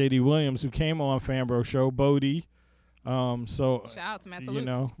out J.D. Williams, who came on FanBro Show, Bodie. So shout out to man,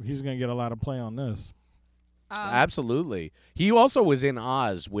 salutes. He's gonna get a lot of play on this. Absolutely. He also was in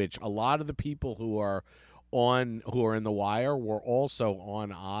Oz, which a lot of the people who are in The Wire were also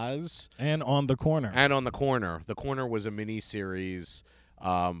on Oz and on The Corner. The Corner was a mini series,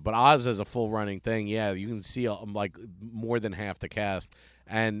 but Oz is a full running thing. Yeah, you can see like more than half the cast.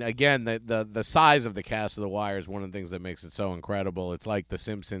 And again, the size of the cast of The Wire is one of the things that makes it so incredible. It's like The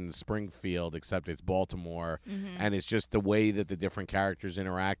Simpsons Springfield, except it's Baltimore, and it's just the way that the different characters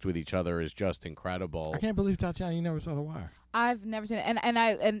interact with each other is just incredible. I can't believe, Tatiana, you never saw The Wire. I've never seen it, and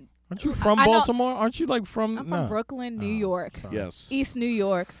aren't you from Baltimore? Aren't you like from? I'm from Brooklyn, New York. Sorry. Yes, East New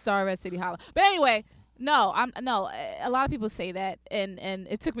York, Star Red City Hollow. But anyway. No, a lot of people say that, and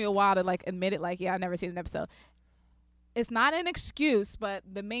it took me a while to like admit it. Like, yeah, I've never seen an episode. It's not an excuse, but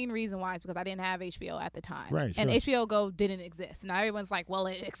the main reason why is because I didn't have HBO at the time. Right, and sure. HBO Go didn't exist. Now everyone's like, well,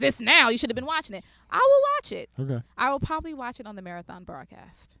 it exists now. You should have been watching it. I will watch it. Okay. I will probably watch it on the marathon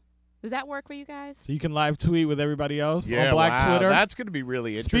broadcast. Does that work for you guys? So you can live tweet with everybody else on Black Twitter? That's going to be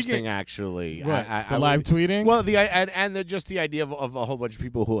really interesting, actually. The live tweeting? Well, just the idea of a whole bunch of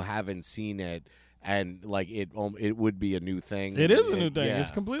people who haven't seen it. And like it would be a new thing. It is a new thing. Yeah. It's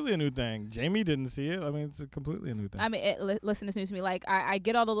completely a new thing. Jamie didn't see it. I mean, it's completely a new thing. I mean, listen, it's news to me. Like I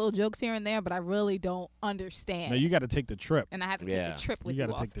get all the little jokes here and there, but I really don't understand. No, you got to take the trip. And I have to take the trip with you. You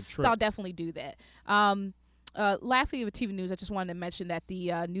got to take the trip. So I'll definitely do that. lastly, with TV news, I just wanted to mention that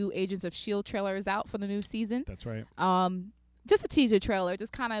the new Agents of S.H.I.E.L.D. trailer is out for the new season. That's right. Just a teaser trailer,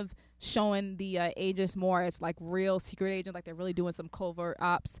 just kind of showing the agents more as like real secret agents, like they're really doing some covert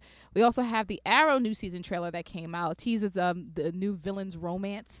ops. We also have the Arrow new season trailer that came out. It teases the new villain's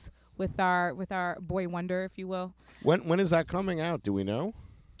romance with our boy Wonder, if you will. When is that coming out? Do we know?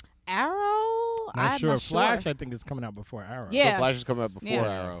 Arrow? Not I'm sure. not Flash, sure. I think, is coming out before Arrow. Yeah. So Flash is coming out before Yeah.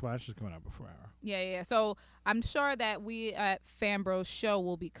 Arrow. Flash is coming out before Arrow. Yeah. So I'm sure that we at FanBrosShow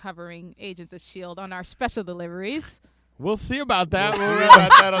will be covering Agents of S.H.I.E.L.D. on our special deliveries. We'll see about that. We'll see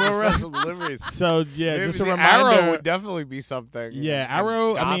about that on the special deliveries. So, yeah, Maybe just a the reminder. Arrow would definitely be something. Yeah, And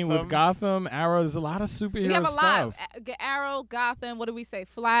Arrow, I mean, with Gotham. Gotham, Arrow, there's a lot of superhero We have a stuff. lot. Arrow, Gotham, what do we say?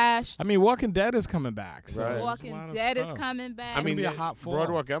 Flash. I mean, Walking Dead is coming back. So Right. there's a Walking lot of Dead is stuff. coming back. I mean, be a hot fall.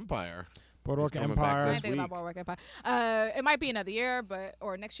 Broadwalk Empire. Boardwalk coming back Empire. I this didn't think about week. Boardwalk Empire. It might be another year,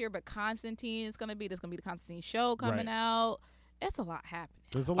 or next year. But Constantine is gonna be. There's gonna be the Constantine show coming Right. out. It's a lot happening.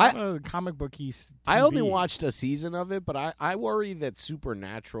 There's a lot of comic booky TV. I only watched a season of it, but I worry that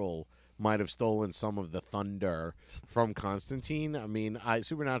Supernatural might have stolen some of the thunder from Constantine. I mean,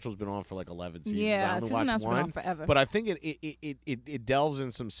 Supernatural's been on for like 11 seasons. I Yeah, only Supernatural's watched been one, on forever. but I think it delves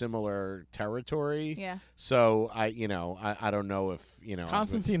in some similar territory. Yeah. So I don't know if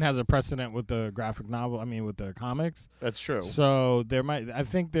Constantine has a precedent with the graphic novel. I mean, with the comics. That's true. So I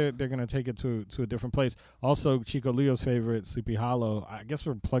think they're going to take it to a different place. Also, Chico Leo's favorite, Sleepy Hollow. I guess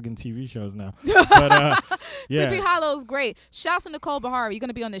we're plugging TV shows now. But yeah. Sleepy Hollow's great. Shouts to Nicole Bahari. You're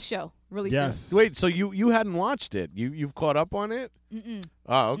gonna be on this show really Yes. soon. Wait, so you hadn't watched it? You've caught up on it? Mm-mm.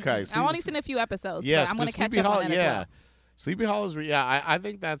 Oh, okay. I've only seen a few episodes. Yes, but I'm gonna 'cause catch Sleepy up on Hollow, that as well. Sleepy Hollow's. I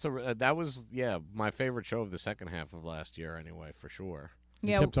think that was my favorite show of the second half of last year. Anyway, for sure. We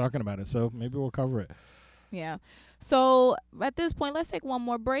Yeah. kept talking about it, so maybe we'll cover it. Yeah. So at this point, let's take one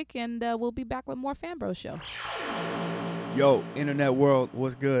more break, and we'll be back with more FanBrosShow. Yo, internet world,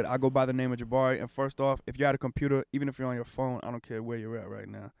 what's good? I go by the name of Jabari, and first off, if you're at a computer, even if you're on your phone, I don't care where you're at right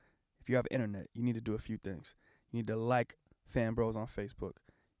now. If you have internet, you need to do a few things. You need to like FanBros on Facebook.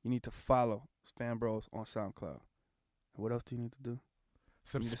 You need to follow FanBros on SoundCloud. And what else do you need to do?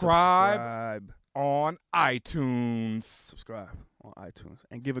 You need to Subscribe on iTunes. Subscribe on iTunes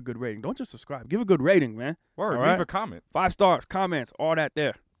and give a good rating. Don't just subscribe. Give a good rating, man. Word, All leave right? a comment. 5 stars, comments, all that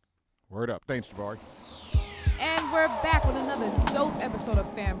there. Word up. Thanks, Jabari. And we're back with another dope episode of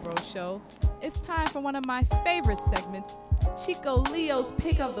FanBrosShow. It's time for one of my favorite segments, Chico Leo's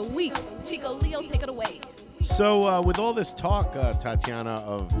Pick of the Week. Chico Leo, take it away. So with all this talk, Tatiana,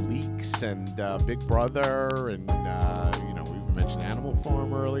 of leaks and Big Brother, and we even mentioned Animal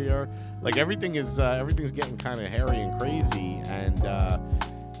Farm earlier. Like everything's getting kind of hairy and crazy, and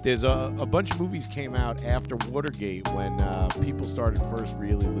there's a bunch of movies came out after Watergate when people started first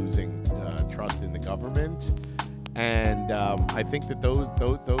really losing trust in the government. And I think that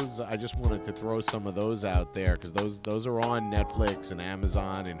those I just wanted to throw some of those out there because those are on Netflix and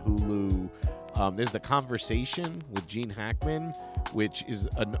Amazon and Hulu. There's The Conversation with Gene Hackman, which is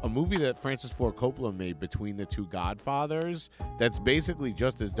a movie that Francis Ford Coppola made between the two Godfathers. That's basically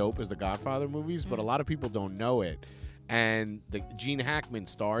just as dope as the Godfather movies, but a lot of people don't know it. And Gene Hackman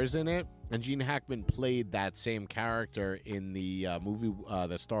stars in it, and Gene Hackman played that same character in the movie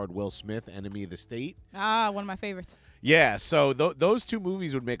that starred Will Smith, Enemy of the State. One of my favorites. Yeah, so those two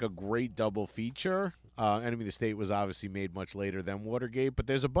movies would make a great double feature. Enemy of the State was obviously made much later than Watergate, but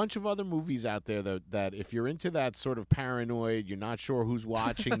there's a bunch of other movies out there that if you're into that sort of paranoid, you're not sure who's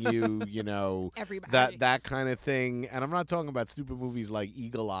watching you, Everybody. that kind of thing. And I'm not talking about stupid movies like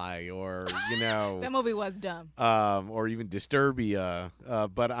Eagle Eye or, That movie was dumb. or even Disturbia.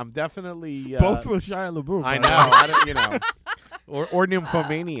 But I'm definitely Both with Shia LaBeouf. I know, or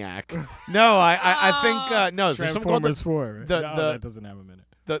Nymphomaniac. No, I think no. There's something called Transformers 4. Right? the- No, the- that doesn't have a minute.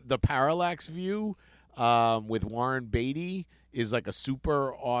 the Parallax View with Warren Beatty is like a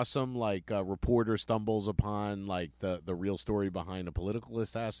super awesome reporter stumbles upon like the real story behind a political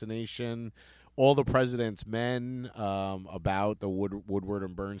assassination. All the President's Men about the Woodward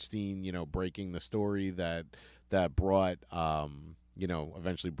and Bernstein, breaking the story that brought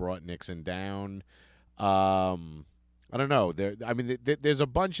eventually brought Nixon down. I don't know. There's a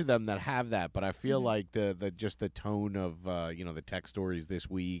bunch of them that have that, but I feel like the tone of the tech stories this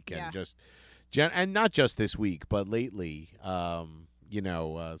week and and not just this week, but lately, so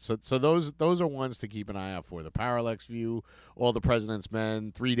those are ones to keep an eye out for. The Parallax View, All the President's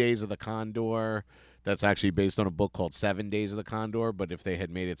Men, 3 Days of the Condor. That's actually based on a book called 7 Days of the Condor, but if they had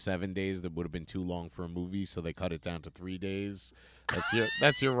made it 7 days, that would have been too long for a movie, so they cut it down to 3 days.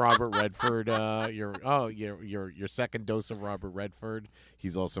 That's your Robert Redford. Your second dose of Robert Redford.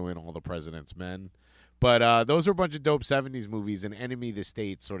 He's also in All the President's Men. But those are a bunch of dope 70s movies, and Enemy of the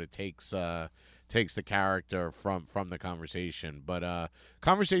State sort of takes the character from the Conversation. But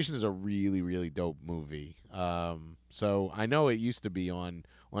Conversation is a really, really dope movie. So I know it used to be on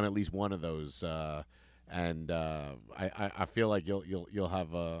at least one of those, and I feel like you'll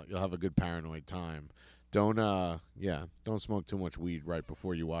have a good paranoid time. Don't smoke too much weed right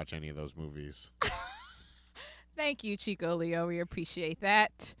before you watch any of those movies. Thank you, Chico Leo. We appreciate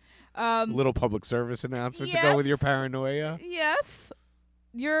that. Little public service announcement to yes. go with your paranoia. Yes.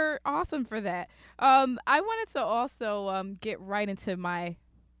 You're awesome for that. I wanted to also get right into my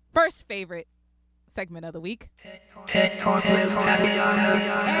first favorite segment of the week. Tech Talk with Tatiana.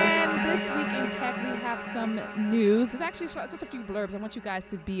 And this week in tech, we have some news. It's actually just a few blurbs I want you guys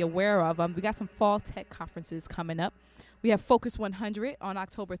to be aware of. We got some fall tech conferences coming up. We have Focus 100 on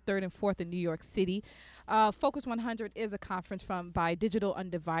October 3rd and 4th in New York City. Focus 100 is a conference by Digital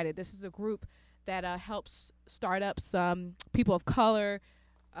Undivided. This is a group that helps startups, people of color.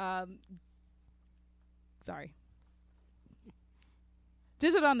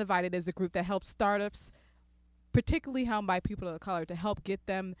 Digital Undivided is a group that helps startups, particularly helmed by people of color, to help get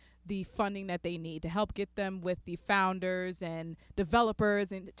them the funding that they need, to help get them with the founders and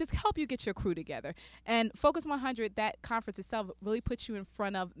developers, and just help you get your crew together. And Focus 100, that conference itself, really puts you in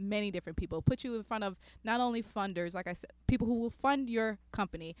front of many different people. Put you in front of not only funders, like I said, people who will fund your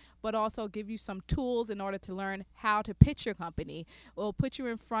company, but also give you some tools in order to learn how to pitch your company. We'll put you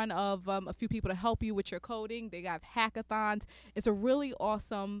in front of a few people to help you with your coding. They got hackathons. It's a really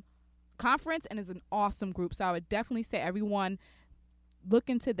awesome conference, and it's an awesome group. So I would definitely say everyone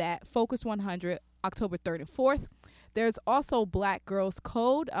look into that. Focus 100, October 3rd and 4th. There's also Black Girls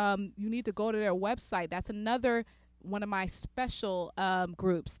Code. You need to go to their website. That's another one of my special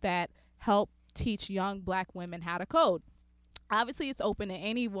groups that help teach young Black women how to code. Obviously, it's open to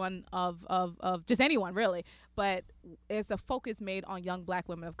anyone of just anyone, really. But there's a focus made on young Black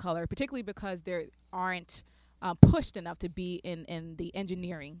women of color, particularly because they aren't pushed enough to be in the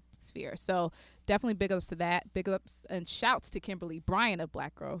engineering sphere. So definitely big ups to that. Big ups and shouts to Kimberly Bryant of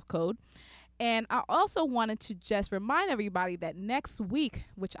Black Girls Code. And I also wanted to just remind everybody that next week,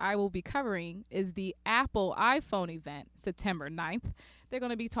 which I will be covering, is the Apple iPhone event, September 9th. They're going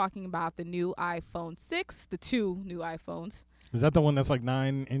to be talking about the new iPhone 6, the two new iPhones. Is that the one that's like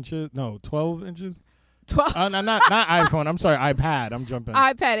 9 inches? No, 12 inches? 12. Not iPhone. I'm sorry, iPad. I'm jumping.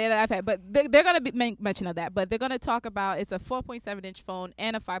 iPad. But they're going to be mention of that. But they're going to talk about, it's a 4.7-inch phone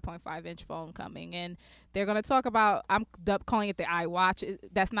and a 5.5-inch phone coming. And they're going to talk about, I'm calling it the iWatch.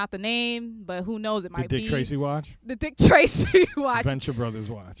 That's not the name, but who knows? It might be. The Dick Tracy watch? The Dick Tracy watch. Venture Brothers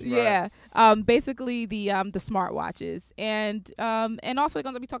watch. Yeah. Basically the smartwatches. And also they're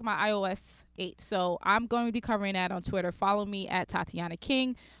going to be talking about iOS 8. So I'm going to be covering that on Twitter. Follow me at Tatiana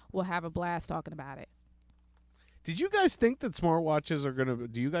King. We'll have a blast talking about it. Did you guys think that smartwatches are gonna?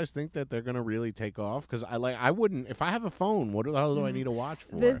 Do you guys think that they're gonna really take off? Because I wouldn't. If I have a phone, what the hell do I need a watch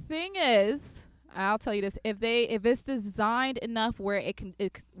for? The thing is, I'll tell you this: if it's designed enough where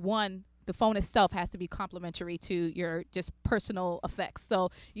the phone itself has to be complementary to your just personal effects.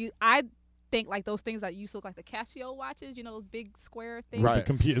 So I think like those things that used to look like the Casio watches, you know, those big square things. Right. The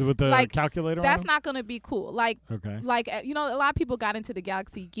computer with the calculator. That's on not going to be cool. Like, you know, a lot of people got into the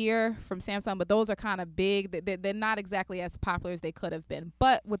Galaxy Gear from Samsung, but those are kind of big. They're not exactly as popular as they could have been.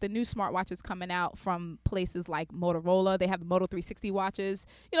 But with the new smartwatches coming out from places like Motorola, they have the Moto 360 watches.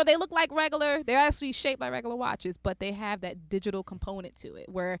 You know, they look like regular. They're actually shaped like regular watches, but they have that digital component to it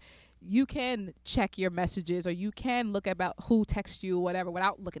where you can check your messages or you can look about who texts you or whatever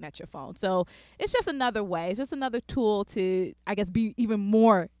without looking at your phone. So it's just another way. It's just another tool to, I guess, be even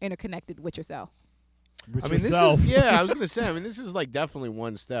more interconnected with yourself. I mean, this is, I was going to say, I mean, this is like definitely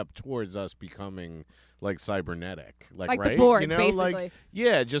one step towards us becoming like cybernetic, like right? The board, you know, basically. like,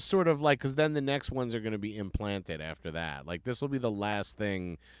 yeah, just sort of like, because then the next ones are going to be implanted after that. Like this will be the last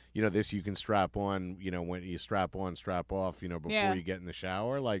thing, you know, this you can strap on, you know, when you strap on, strap off, you know, before you get in the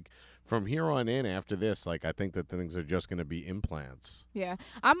shower. Like from here on in after this, like I think that things are just going to be implants. Yeah,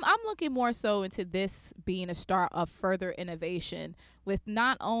 I'm looking more so into this being a start of further innovation with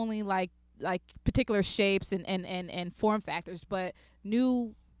not only like particular shapes and form factors, but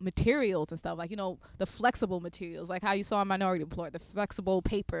new materials and stuff, like, you know, the flexible materials, like how you saw in Minority Report, the flexible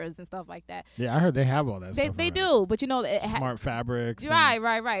papers and stuff like that. Yeah, I heard they have all that stuff. They do, but you know, smart fabrics. Right.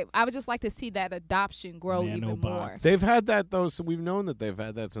 I would just like to see that adoption grow even more. They've had that though, so we've known that they've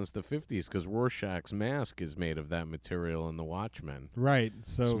had that since the 50s because Rorschach's mask is made of that material in The Watchmen. Right.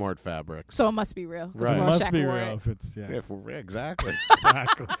 So smart fabrics. So it must be real. Right. It must be real if it's exactly.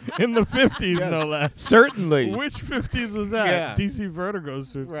 Exactly. In the 50s, no less. Certainly. Which 50s was that? Yeah. DC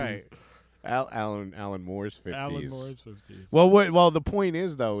Vertigo's 50s. Right. Alan Moore's 50s. Alan Moore's 50s. Well, the point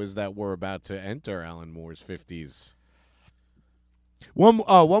is that we're about to enter Alan Moore's 50s. One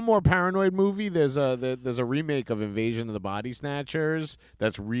more paranoid movie. There's a remake of Invasion of the Body Snatchers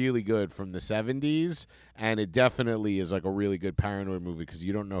that's really good from the 70s, and it definitely is like a really good paranoid movie because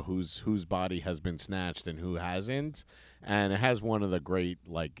you don't know whose body has been snatched and who hasn't, and it has one of the great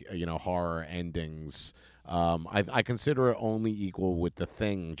horror endings. I consider it only equal with The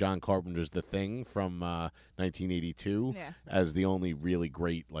Thing, John Carpenter's The Thing from 1982, as the only really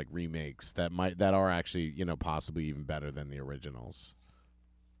great remakes that are actually possibly even better than the originals.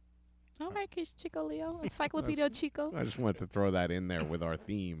 All right, Chico Leo, Encyclopedia Chico. I just wanted to throw that in there with our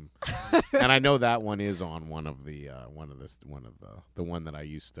theme, and I know that one is on one that I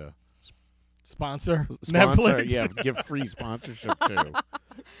used to sponsor Netflix. Yeah, give free sponsorship to.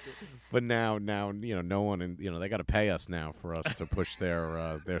 But now no one they got to pay us now for us to push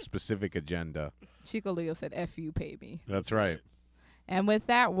their specific agenda. Chico Leo said, "F you, pay me." That's right. And with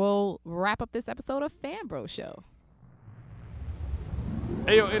that, we'll wrap up this episode of FanBrosShow.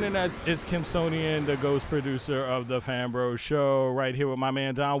 Hey, yo, Internet, it's Kimsonian, the ghost producer of the FanBrosShow, right here with my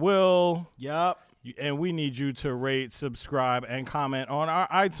man Don Will. Yup. And we need you to rate, subscribe, and comment on our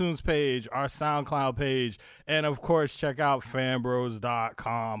iTunes page, our SoundCloud page, and, of course, check out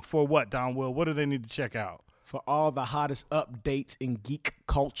FanBros.com. For what, Don Will? What do they need to check out? For all the hottest updates in geek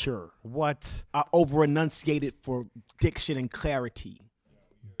culture. What? I over-enunciated for diction and clarity.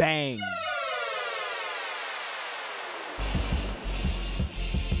 Bang.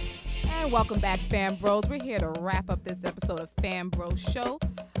 And welcome back, Fan Bros. We're here to wrap up this episode of FanBrosShow.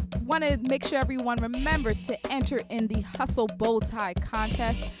 Want to make sure everyone remembers to enter in the Hustle Bowtie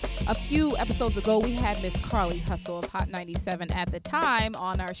contest. A few episodes ago, we had Miss Carly Hustle of Hot 97 at the time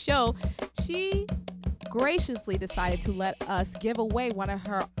on our show. She graciously decided to let us give away one of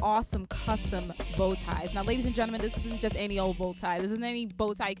her awesome custom bow ties. Now, ladies and gentlemen, this isn't just any old bow tie. This isn't any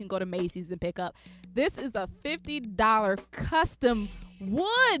bow tie you can go to Macy's and pick up. This is a $50 custom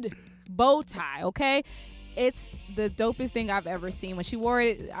wood bow tie, okay? It's the dopest thing I've ever seen. When she wore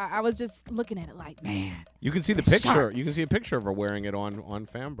it, I was just looking at it like, man. You can see the picture. Sharp. You can see a picture of her wearing it on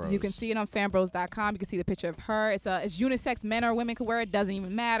FanBros. You can see it on FanBros.com. You can see the picture of her. It's unisex. Men or women can wear it. Doesn't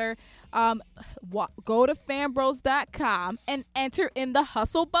even matter. Go to FanBros.com and enter in the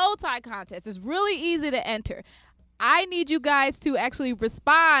Hustle Bow Tie contest. It's really easy to enter. I need you guys to actually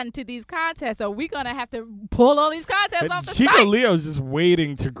respond to these contests, or we're going to have to pull all these contests off the Chico site. Leo's just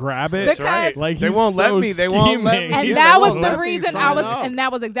waiting to grab it. That's right. Like They won't let me. They won't let me. And Yeah, that they was won't the let me reason sign up. and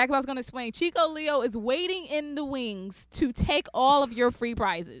that was exactly what I was going to explain. Chico Leo is waiting in the wings to take all of your free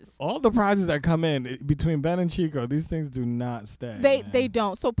prizes. All the prizes that come in between Ben and Chico, these things do not stay. They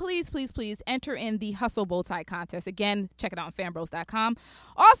don't. So please enter in the Hustle Bow Tie contest. Again, check it out on FanBros.com.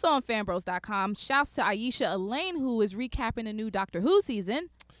 Also on FanBros.com, shouts to Aisha Elaine, who is recapping the new Doctor Who season.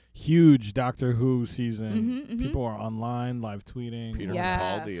 Huge Doctor Who season. Mm-hmm. People are online, live tweeting. Peter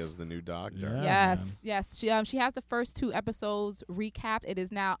Capaldi as the new Doctor. Yeah, Yes. She has the first 2 episodes recapped. It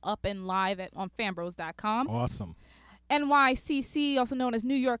is now up and live on FanBros.com. Awesome. NYCC, also known as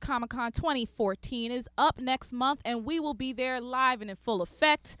New York Comic Con 2014, is up next month, and we will be there live and in full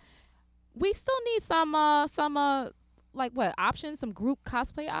effect. We still need some options, some group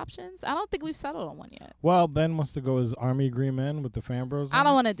cosplay options. I don't think we've settled on one yet. Well, Ben wants to go as Army Green Men with the FanBros. I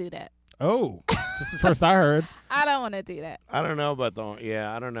don't want to do that. Oh, this is the first I heard. I don't want to do that. I don't know about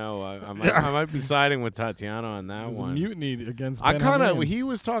I don't know. I might be siding with Tatiana on that There's one. a mutiny against Benhameen. He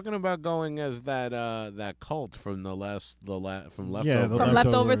was talking about going as that cult from Leftovers. From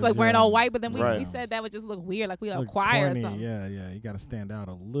Leftovers, like wearing all white, but then we said that would just look weird, like we a choir corny. or something. Yeah, you got to stand out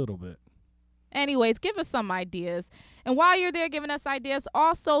a little bit. Anyways, give us some ideas. And while you're there giving us ideas,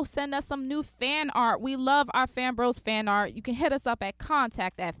 also send us some new fan art. We love our FanBros fan art. You can hit us up at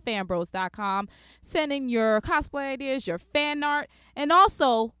contact@fanbros.com. Send in your cosplay ideas, your fan art, and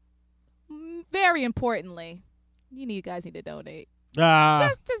also, very importantly, you guys need to donate.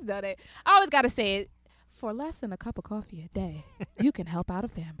 Just donate. I always got to say it. For less than a cup of coffee a day, you can help out a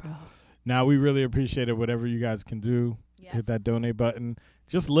FanBro. Now, we really appreciate it, whatever you guys can do. Yes. Hit that donate button.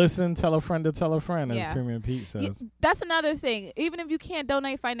 Just listen, tell a friend to tell a friend, as Premium Pete says. That's another thing. Even if you can't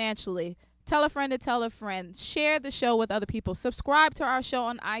donate financially, tell a friend to tell a friend. Share the show with other people. Subscribe to our show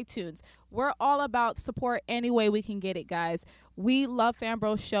on iTunes. We're all about support any way we can get it, guys. We love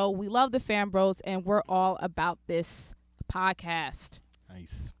FanBrosShow. We love the FanBros, and we're all about this podcast.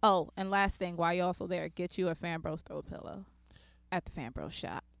 Nice. Oh, and last thing, while you're also there, get you a FanBros throw pillow at the FanBros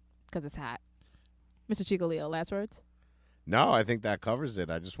shop because it's hot. Mr. Chico Leo, last words? No, I think that covers it.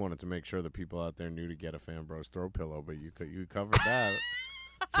 I just wanted to make sure the people out there knew to get a FanBros throw pillow, but you covered that.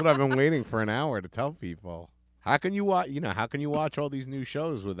 That's what I've been waiting for an hour to tell people. How can you watch? How can you watch all these new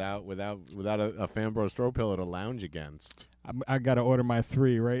shows without a Fan Bros throw pillow to lounge against? I gotta order my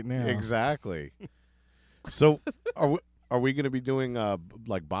 3 right now. Exactly. So are we going to be doing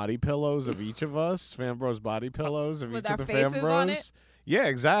like body pillows of each of us? Fan Bros body pillows of With each our of the Fan faces on Bros? it? Yeah,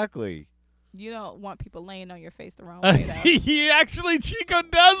 exactly. You don't want people laying on your face the wrong way, though. Chico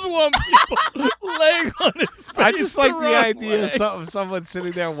does want people laying on his face. I just like the wrong idea way. of someone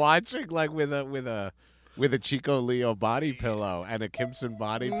sitting there watching, like with a Chico Leo body pillow and a Kimson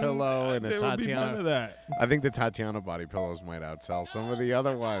body pillow and a There would be none Tatiana. of that. I think the Tatiana body pillows might outsell some of the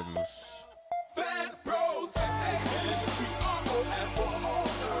other ones. Fan Bros.